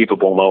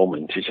unbelievable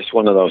moment. It's just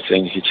one of those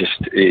things you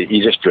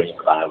just dream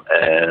about,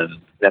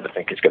 never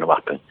think it's going to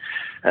happen,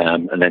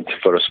 and then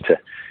for us to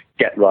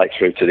get right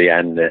through to the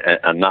end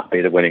and that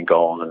be the winning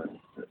goal,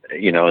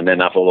 and then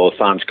have all those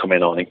fans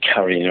coming on and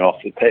carrying you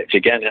off the pitch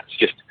again. It's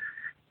just,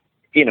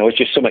 it's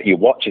just something you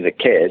watch as a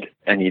kid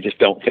and you just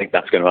don't think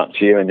that's going to happen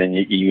to you. And then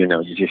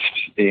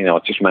I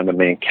just remember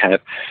me and Kev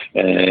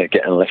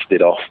getting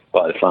lifted off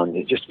by the fans.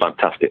 It's just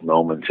fantastic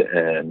moments,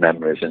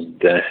 memories, and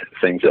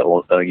things that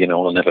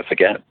I'll never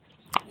forget.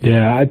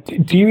 Yeah.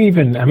 Do you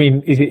even? I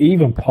mean, is it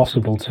even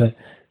possible to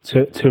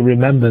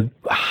remember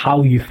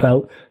how you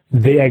felt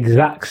the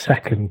exact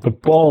second the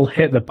ball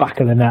hit the back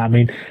of the net? I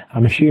mean,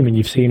 I'm assuming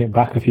you've seen it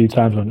back a few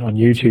times on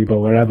YouTube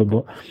or wherever,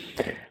 but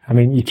I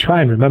mean, you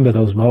try and remember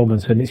those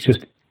moments, and it's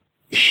just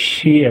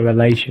sheer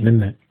elation,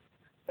 isn't it?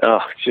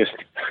 Oh, it's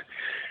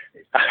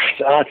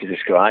hard to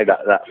describe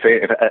that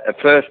feeling. At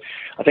first,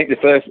 I think the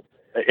first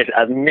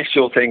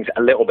initial thing's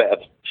a little bit of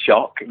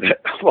shock.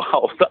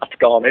 Wow, that's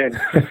gone in,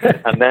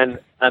 and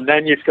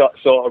then you've got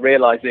to sort of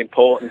realise the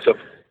importance of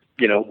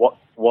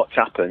what's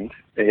happened,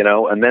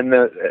 and then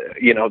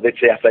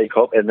it's the FA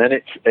Cup, and then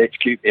it's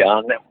QPR,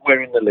 and then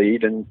we're in the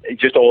lead, and it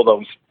just all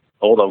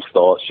those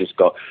thoughts just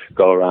go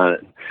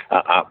around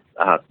at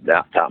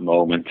that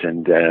moment,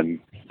 and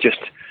just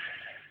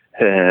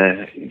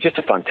a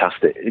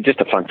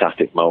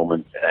fantastic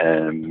moment,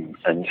 and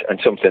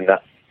something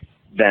that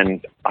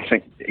then I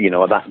think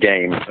that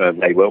game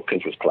Ray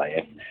Wilkins was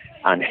playing,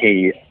 and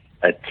he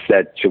had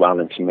said to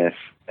Alan Smith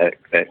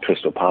at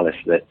Crystal Palace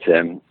that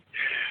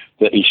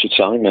he should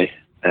sign me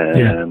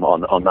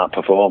on that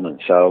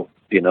performance. So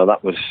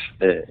that was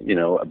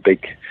a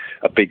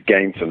big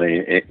game for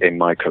me in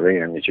my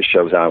career, and it just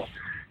shows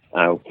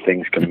how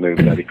things can move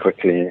very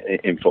quickly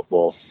in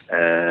football,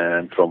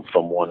 from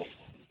one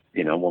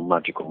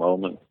magical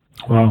moment.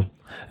 Wow.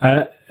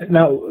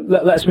 Now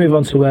let's move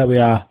on to where we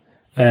are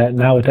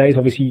nowadays.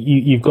 Obviously,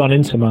 you've gone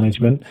into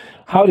management.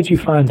 How did you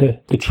find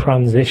the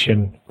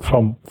transition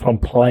from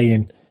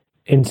playing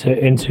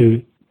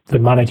into the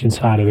managing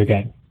side of the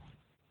game?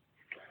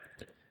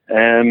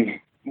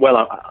 Well,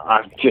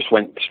 I just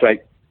went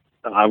straight.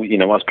 I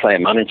was player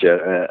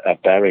manager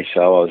at Bury,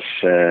 so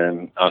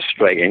I was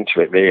straight into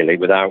it really,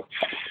 without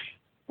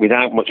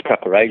much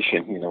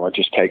preparation. I'd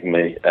just taken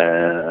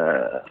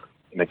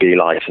my B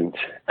licence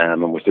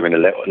and was doing a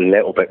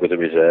little bit with the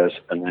reserves,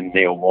 and then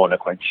Neil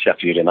Warnock went to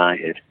Sheffield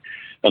United,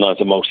 and I was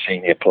the most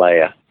senior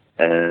player.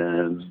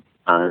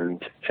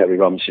 And Terry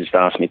Robinson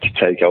asked me to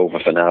take over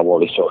for now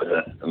while he sorted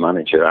the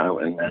manager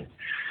out, and then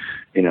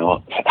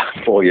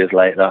 4 years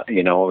later, I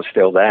was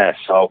still there.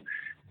 So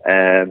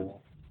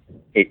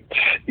it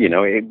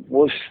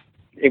was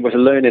a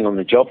learning on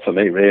the job for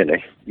me,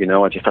 really.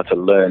 I just had to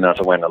learn as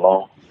I went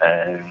along.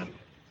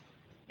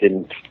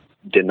 Didn't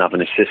have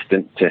an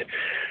assistant to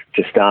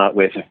start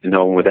with,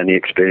 no one with any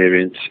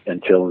experience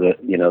until the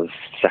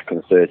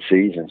second, third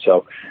season.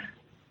 So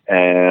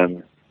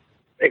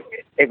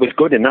it was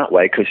good in that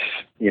way, because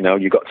you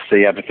got to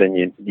see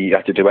everything. You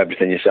had to do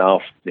everything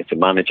yourself. You had to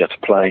manage, you had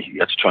to play, you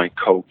had to try and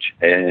coach.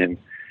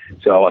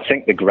 So I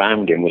think the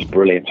grounding was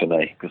brilliant for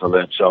me, because I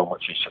learned so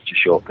much in such a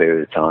short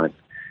period of time.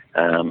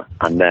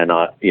 And then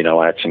I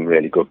had some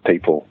really good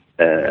people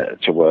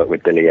to work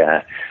with. Billy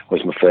Eyre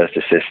was my first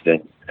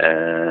assistant,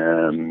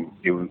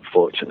 who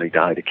unfortunately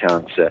died of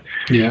cancer.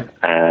 Yeah.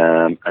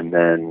 And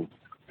then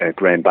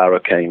Graham Barrow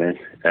came in,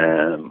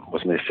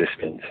 was my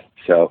assistant.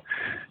 So,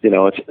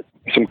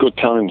 it's some good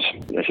times.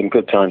 There's some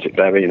good times at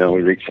Bury.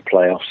 We reached the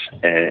playoffs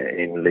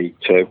in League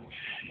Two,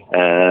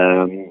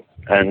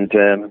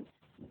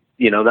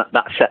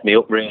 that set me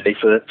up really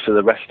for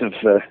the rest of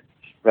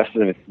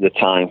the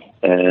time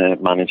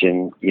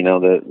managing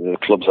the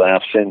clubs I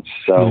have since.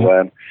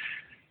 So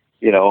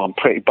I'm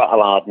pretty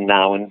battle hardened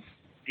now, and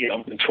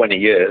in 20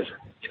 years,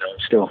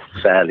 still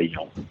fairly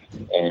young,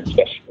 and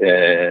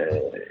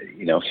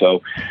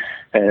so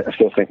I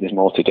still think there's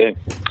more to do.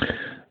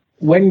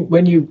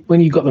 When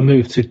you got the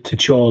move to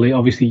Chorley,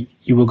 obviously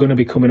you were going to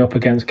be coming up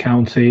against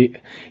County.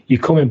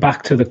 You're coming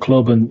back to the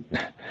club, and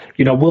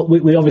we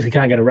obviously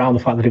can't get around the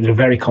fact that it was a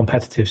very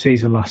competitive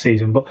season last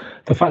season. But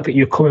the fact that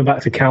you're coming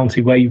back to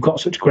County, where you've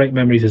got such great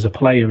memories as a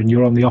player, and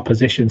you're on the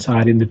opposition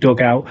side in the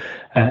dugout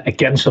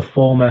against a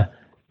former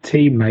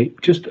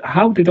teammate, just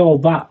how did all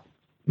that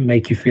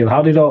make you feel?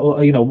 How did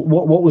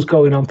what was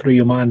going on through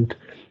your mind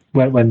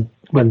when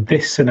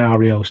this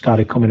scenario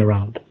started coming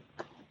around?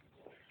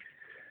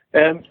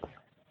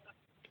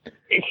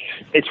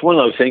 it's one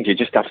of those things you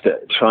just have to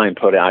try and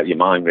put it out of your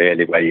mind,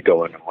 really, where you're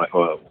going and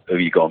who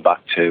you're going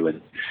back to,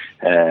 and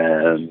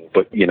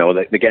but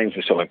the games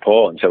are so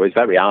important, so it's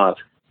very hard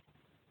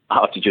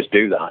to just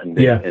do that and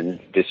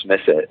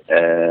dismiss it.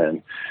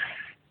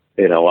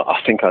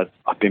 I think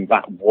I've been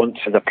back once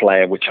as a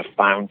player, which I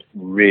found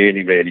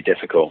really, really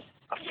difficult.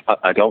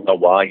 I don't know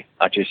why.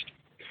 I just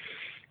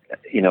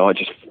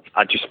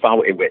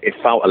felt it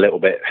felt a little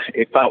bit.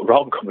 It felt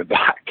wrong coming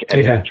back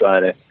and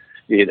trying to.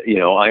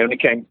 I only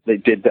came. They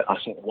did that. I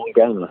think one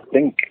game, and I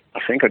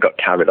think I got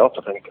carried off.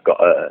 I think I got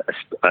a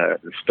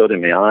stud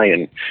in my eye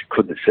and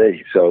couldn't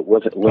see. So it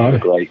wasn't a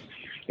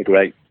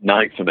great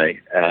night for me.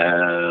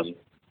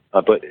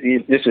 But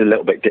this is a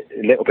little bit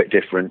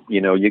different.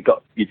 You've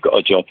got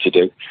a job to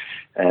do,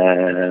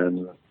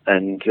 and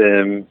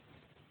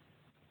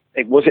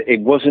it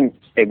wasn't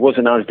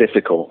as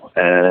difficult.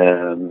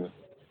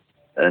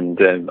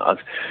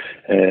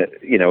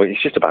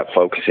 It's just about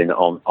focusing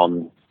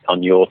on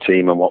your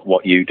team and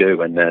what you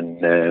do, and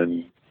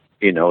then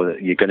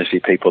you're going to see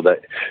people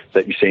that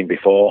you've seen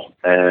before.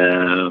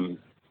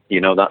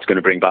 That's going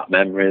to bring back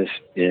memories.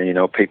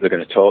 People are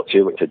going to talk to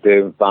you, what to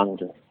do,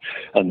 bands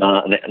and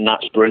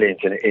that's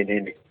brilliant.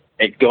 And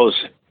it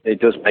does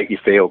make you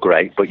feel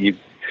great, but you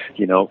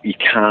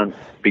can't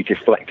be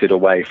deflected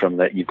away from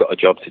that. You've got a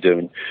job to do,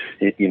 and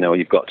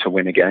you've got to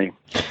win a game.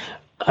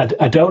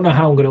 I don't know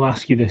how I'm going to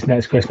ask you this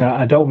next question.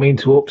 I don't mean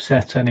to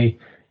upset any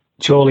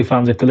Chorley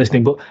fans if they're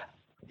listening, but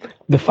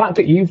the fact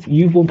that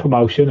you've won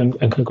promotion,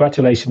 and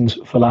congratulations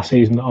for last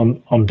season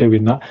on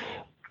doing that.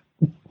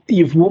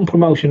 You've won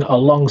promotion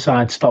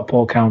alongside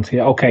Stockport County.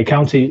 Okay,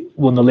 County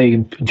won the league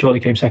and Chorley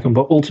came second,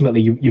 but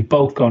ultimately you've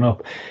both gone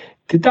up.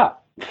 Did it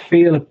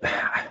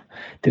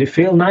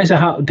feel nicer?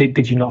 How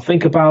did you not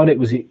think about it?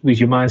 Was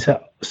your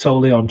mindset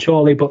solely on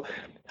Chorley? But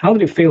how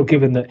did it feel,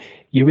 given that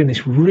you're in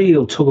this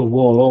real tug of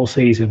war all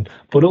season,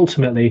 but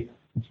ultimately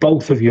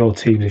both of your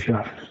teams, if you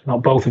like,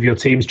 not both of your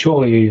teams,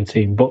 Chorley are your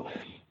team, but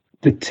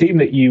the team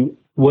that you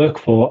work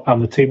for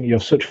and the team that you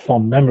have such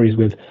fond memories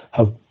with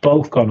have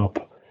both gone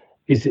up.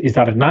 Is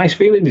that a nice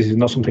feeling? Is it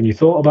not something you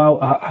thought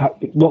about?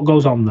 What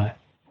goes on there?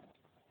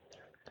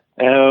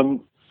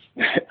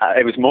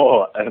 It was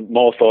more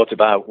thought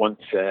about once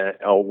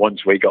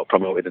we got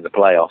promoted in the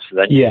playoffs.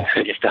 Then you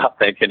start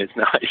thinking it's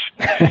nice.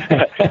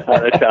 At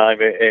the time,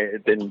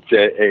 it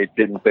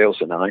didn't feel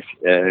so nice.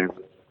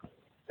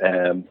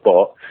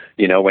 But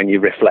when you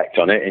reflect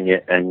on it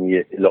and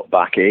you look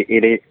back, it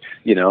is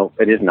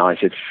nice.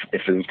 If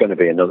there's going to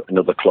be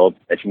another club,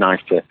 it's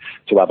nice to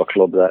have a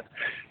club that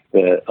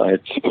I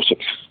had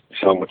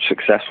so much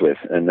success with,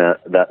 and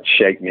that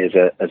shaped me as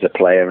a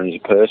player and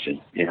as a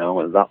person.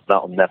 And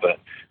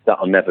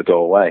that'll never go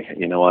away. I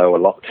owe a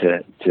lot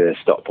to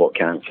Stockport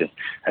County.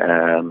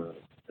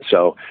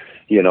 So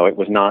it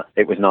was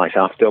nice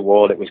after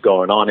while it was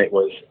going on. It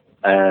was.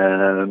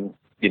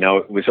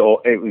 It was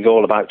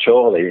all about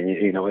Chorley.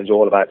 It was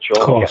all about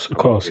Chorley. Of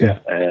course, yeah.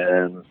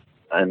 And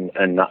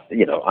that,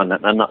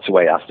 and that's the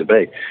way it has to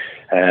be.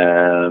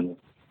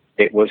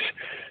 It was.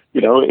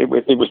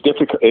 It was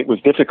difficult. It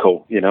was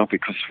difficult,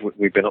 because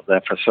we've been up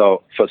there for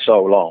so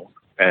long,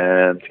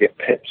 to get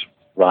pipped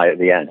right at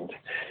the end.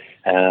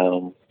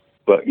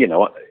 But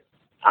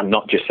I'm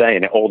not just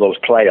saying it. All those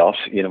playoffs,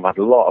 I've had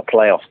a lot of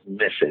playoff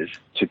misses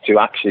to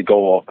actually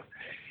go up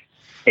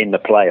in the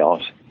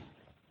playoffs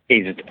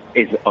is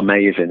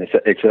amazing.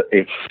 It's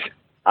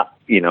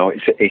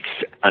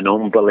an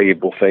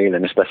unbelievable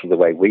feeling, especially the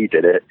way we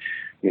did it.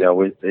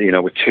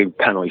 With two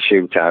penalty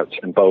shootouts,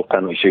 and both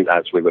penalty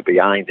shootouts we were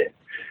behind it.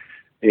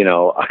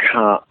 I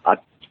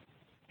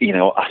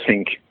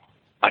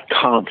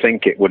can't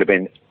think it would have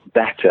been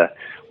better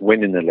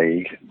winning the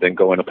league than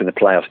going up in the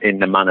playoffs in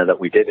the manner that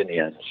we did in the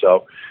end.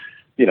 So,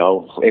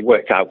 it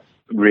worked out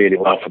really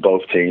well for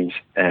both teams.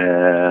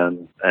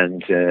 And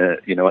at the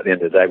end of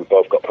the day, we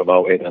both got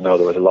promoted. I know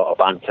there was a lot of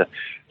banter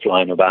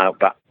flying about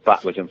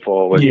backwards and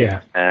forwards.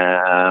 Yeah.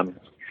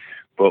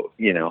 But,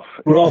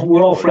 we're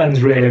all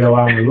friends, really, though,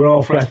 aren't we? We're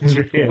all friends,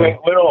 really.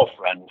 We're all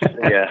friends.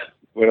 Yeah,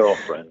 we're all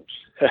friends.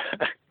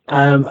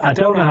 I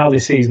don't know how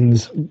this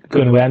season's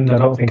going to end. I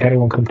don't think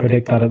anyone can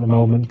predict that at the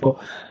moment. But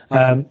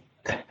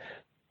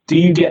do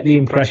you get the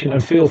impression,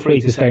 and feel free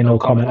to say no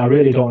comment, I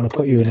really don't want to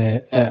put you in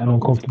an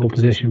uncomfortable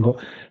position, but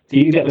do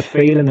you get the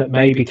feeling that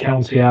maybe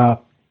County are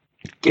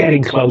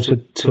getting closer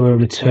to a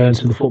return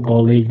to the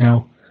Football League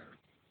now?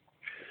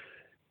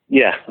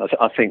 Yeah,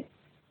 I think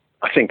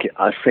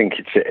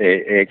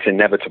it's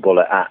inevitable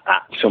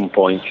at some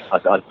point.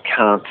 I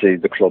can't see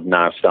the club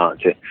now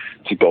starting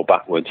to go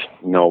backwards.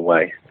 No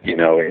way.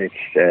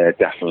 It's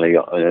definitely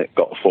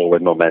got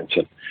forward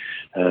momentum.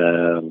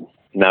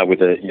 Now with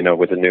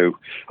the new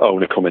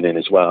owner coming in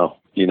as well,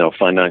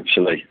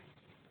 financially,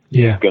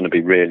 going to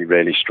be really,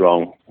 really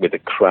strong with the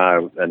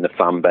crowd and the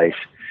fan base,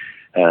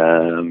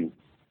 and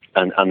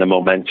the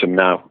momentum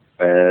now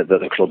that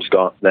the club's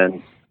got.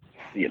 Then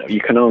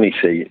you can only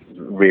see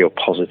real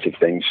positive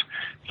things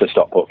for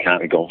Stockport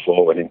County going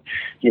forward, and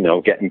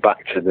getting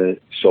back to the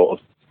sort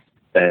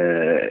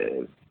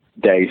of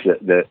days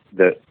that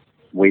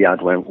we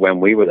had when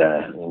we were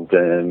there.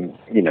 And,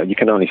 you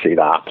can only see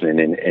that happening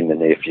in the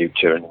near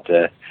future. And,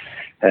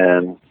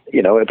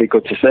 it'd be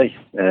good to see.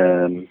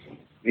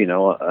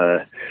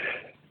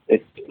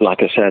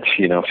 Like I said,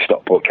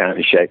 Stockport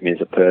County shaped me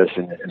as a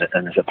person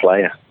and as a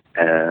player.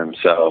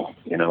 So,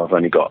 I've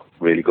only got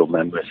really good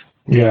memories.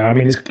 Yeah, I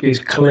mean, it's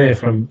clear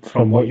from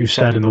what you've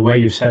said and the way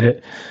you've said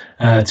it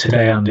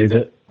today, Andy,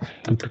 that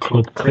the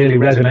club clearly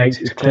resonates.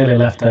 It's clearly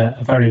left a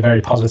very,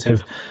 very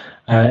positive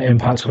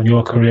impact on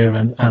your career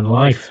and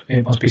life,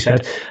 it must be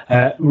said.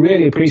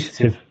 Really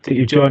appreciative that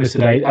you've joined us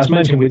today. As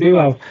mentioned, we do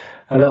have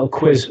a little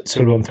quiz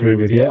to run through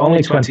with you,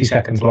 only 20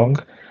 seconds long.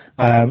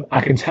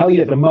 I can tell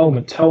you at the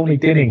moment, Tony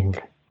Dinning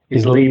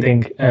is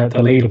leading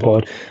the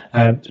leaderboard.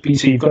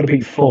 So you've got to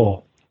beat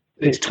 4.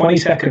 It's 20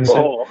 seconds.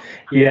 4?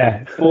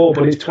 Yeah, 4,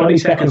 but it's 20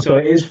 seconds, so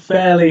it is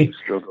fairly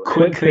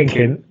quick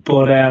thinking.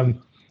 But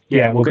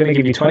we're going to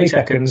give you 20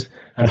 seconds,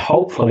 and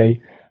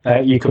hopefully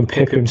you can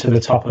pip him to the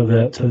top of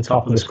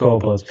the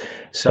scoreboard.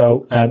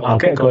 So I'll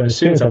get going as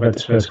soon as I've read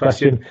this first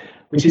question,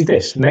 which is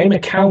this: name a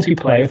county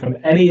player from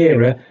any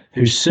era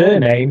whose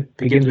surname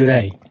begins with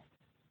A.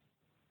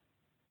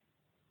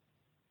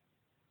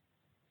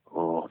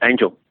 Oh,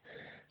 Angel.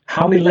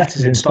 How many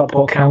letters in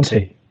Stockport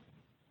County?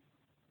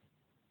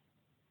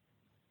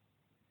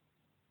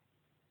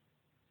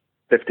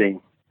 15.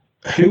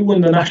 Who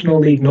won the National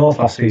League North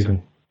last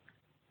season?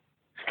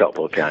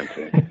 Stockport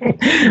County.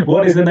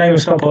 What is the name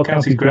of Stockport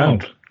County's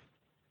ground?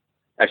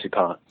 Ashley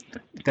Park.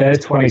 There's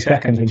 20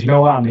 seconds, and do you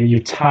know what, Andy? You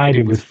tied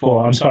him with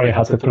 4. I'm sorry I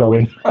had to throw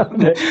in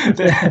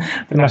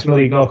the National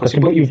League North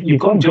question, but you've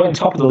gone joint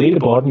top of the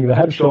leaderboard, and you're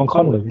ahead of Sean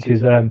Connolly, which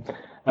is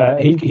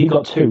he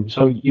got 2,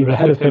 so you're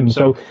ahead of him.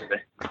 So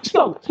it's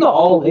not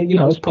all,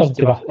 it's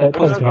positive.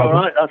 Positive. All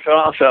right, that's all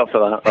right. I'll settle for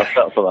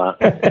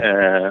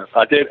that.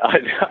 I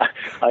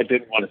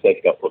didn't want to say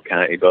Stockport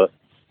County, but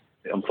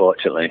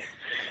unfortunately,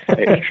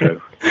 it's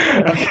true.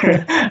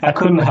 I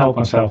couldn't help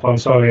myself. I'm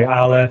sorry.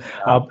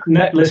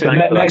 Listen.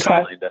 Next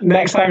time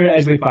you're at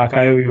Esley Park,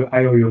 I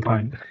owe you a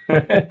pint.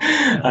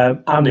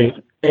 Andy,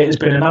 it has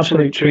been an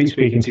absolute treat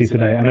speaking to you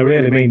today, and I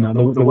really mean that.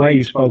 The way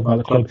you spoke about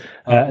the club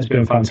has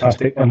been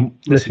fantastic. And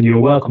listen, you're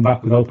welcome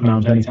back with open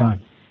arms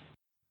anytime.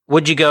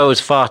 Would you go as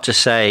far to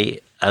say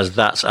as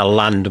that's a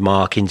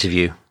landmark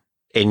interview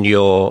in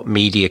your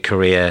media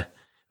career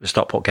with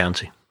Stockport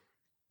County?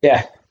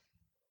 Yeah,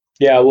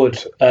 I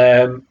would.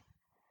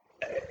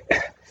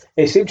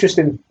 It's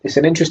interesting. It's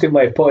an interesting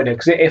way of putting it,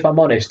 because if I'm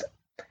honest,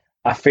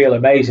 I feel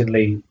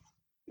amazingly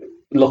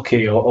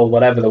lucky, or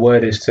whatever the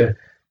word is, to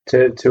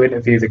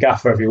interview the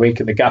gaffer every week,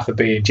 and the gaffer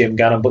being Jim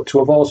Gannon, but to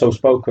have also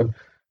spoken,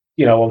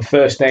 on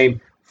first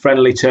name,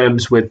 friendly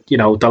terms with,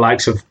 the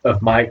likes of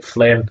Mike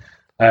Flynn,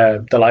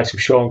 the likes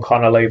of Sean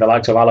Connolly, the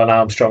likes of Alan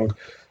Armstrong.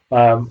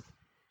 I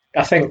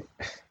think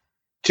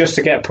just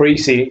to get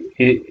Preece,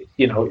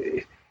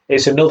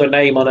 it's another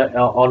name on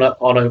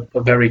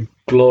a very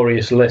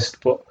glorious list.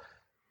 But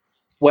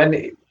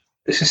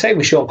it's the same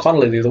with Sean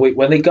Connolly the other week,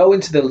 when they go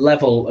into the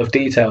level of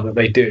detail that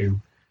they do,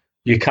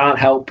 you can't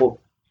help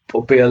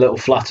but be a little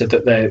flattered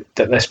that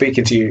they're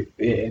speaking to you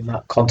in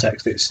that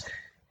context.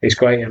 It's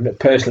great, and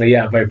personally,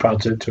 I'm very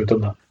proud to have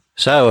done that.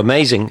 So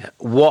amazing.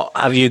 What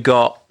have you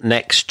got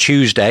next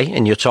Tuesday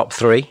in your top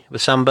 3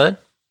 with Sam Byrne?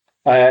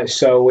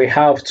 So we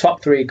have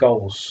top 3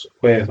 goals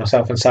with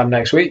myself and Sam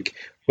next week,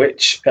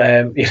 which,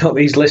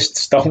 these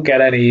lists don't get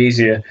any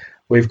easier.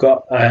 We've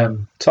got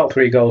top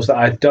 3 goals that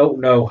I don't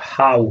know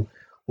how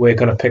we're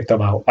going to pick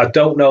them out. I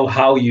don't know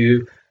how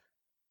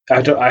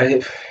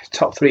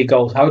top 3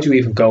 goals, how do you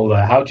even go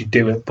there? How do you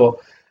do it? But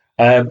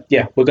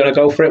we're going to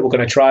go for it. We're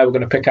going to try. We're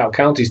going to pick out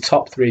County's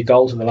top 3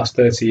 goals in the last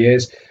 30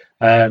 years.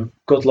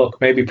 Good luck.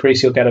 Maybe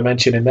Preece will get a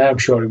mention in there. I'm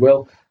sure he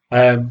will.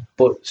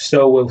 But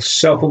so will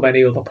so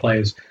many other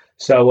players.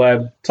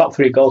 So top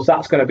 3 goals.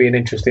 That's going to be an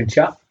interesting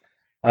chat.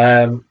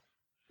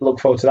 Look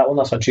forward to that one.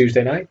 That's on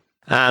Tuesday night.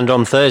 And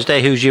on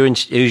Thursday, who's your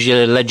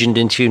legend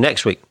interview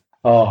next week?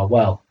 Oh,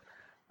 well,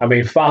 I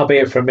mean, far be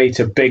it from me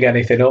to big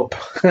anything up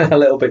a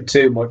little bit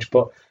too much,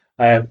 but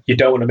you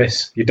don't want to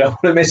miss. You don't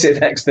want to miss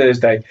it next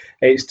Thursday.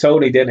 It's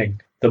Tony Dinning,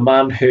 the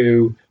man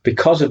who,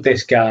 because of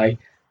this guy,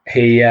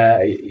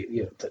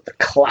 the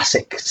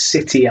classic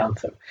City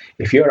anthem.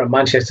 If you're a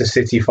Manchester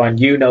City fan,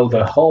 you know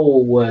the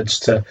whole words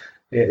to,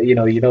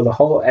 the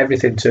whole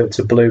everything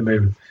to Blue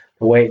Moon.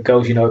 The way it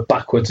goes,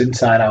 backwards,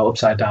 inside out,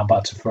 upside down,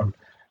 back to front.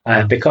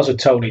 And because of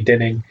Tony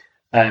Dinning,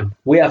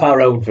 we have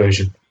our own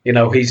version.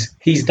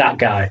 He's that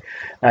guy.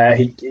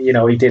 He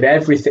did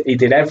everything. He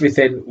did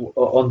everything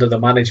under the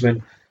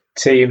management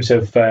teams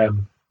of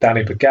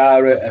Danny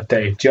Bagara, of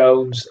Dave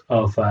Jones,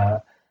 of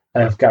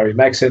Gary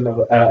Megson,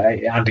 of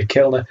Andy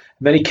Kilner. And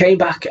then he came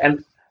back,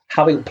 and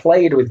having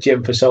played with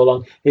Jim for so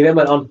long, he then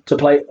went on to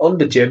play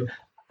under Jim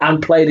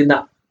and played in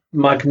that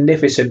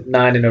magnificent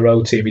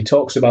 9-in-a-row team. He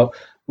talks about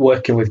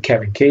working with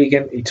Kevin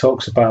Keegan. He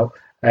talks about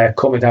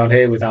coming down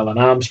here with Alan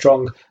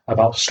Armstrong,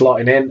 about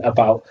slotting in,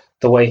 about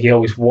the way he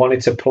always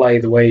wanted to play,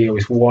 the way he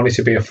always wanted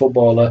to be a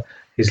footballer,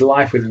 his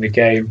life within the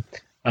game.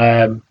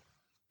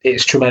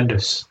 It's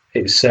tremendous.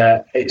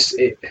 Again,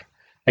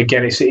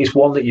 again, it's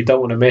one that you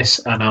don't want to miss,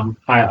 and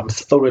I'm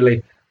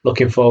thoroughly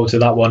looking forward to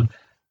that one.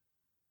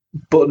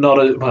 But not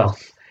as well,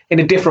 in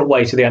a different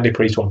way to the Andy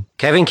Preece one.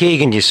 Kevin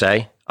Keegan, you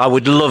say? I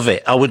would love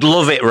it. I would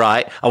love it,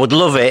 right? I would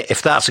love it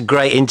if that's a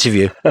great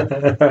interview.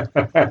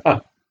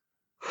 I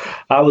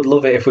would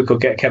love it if we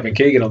could get Kevin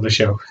Keegan on the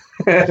show.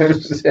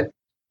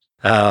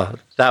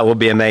 That would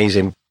be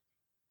amazing.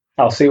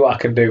 I'll see what I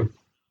can do.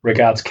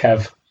 Regards,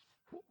 Kev.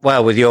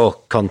 Well, with your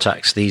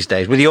contacts these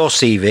days, with your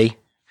CV.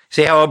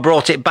 See how I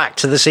brought it back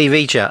to the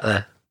CV chat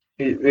there?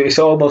 It's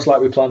almost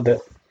like we planned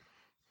it.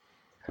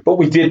 But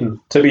we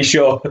didn't, to be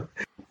sure.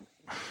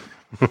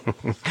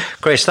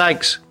 Chris,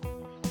 thanks.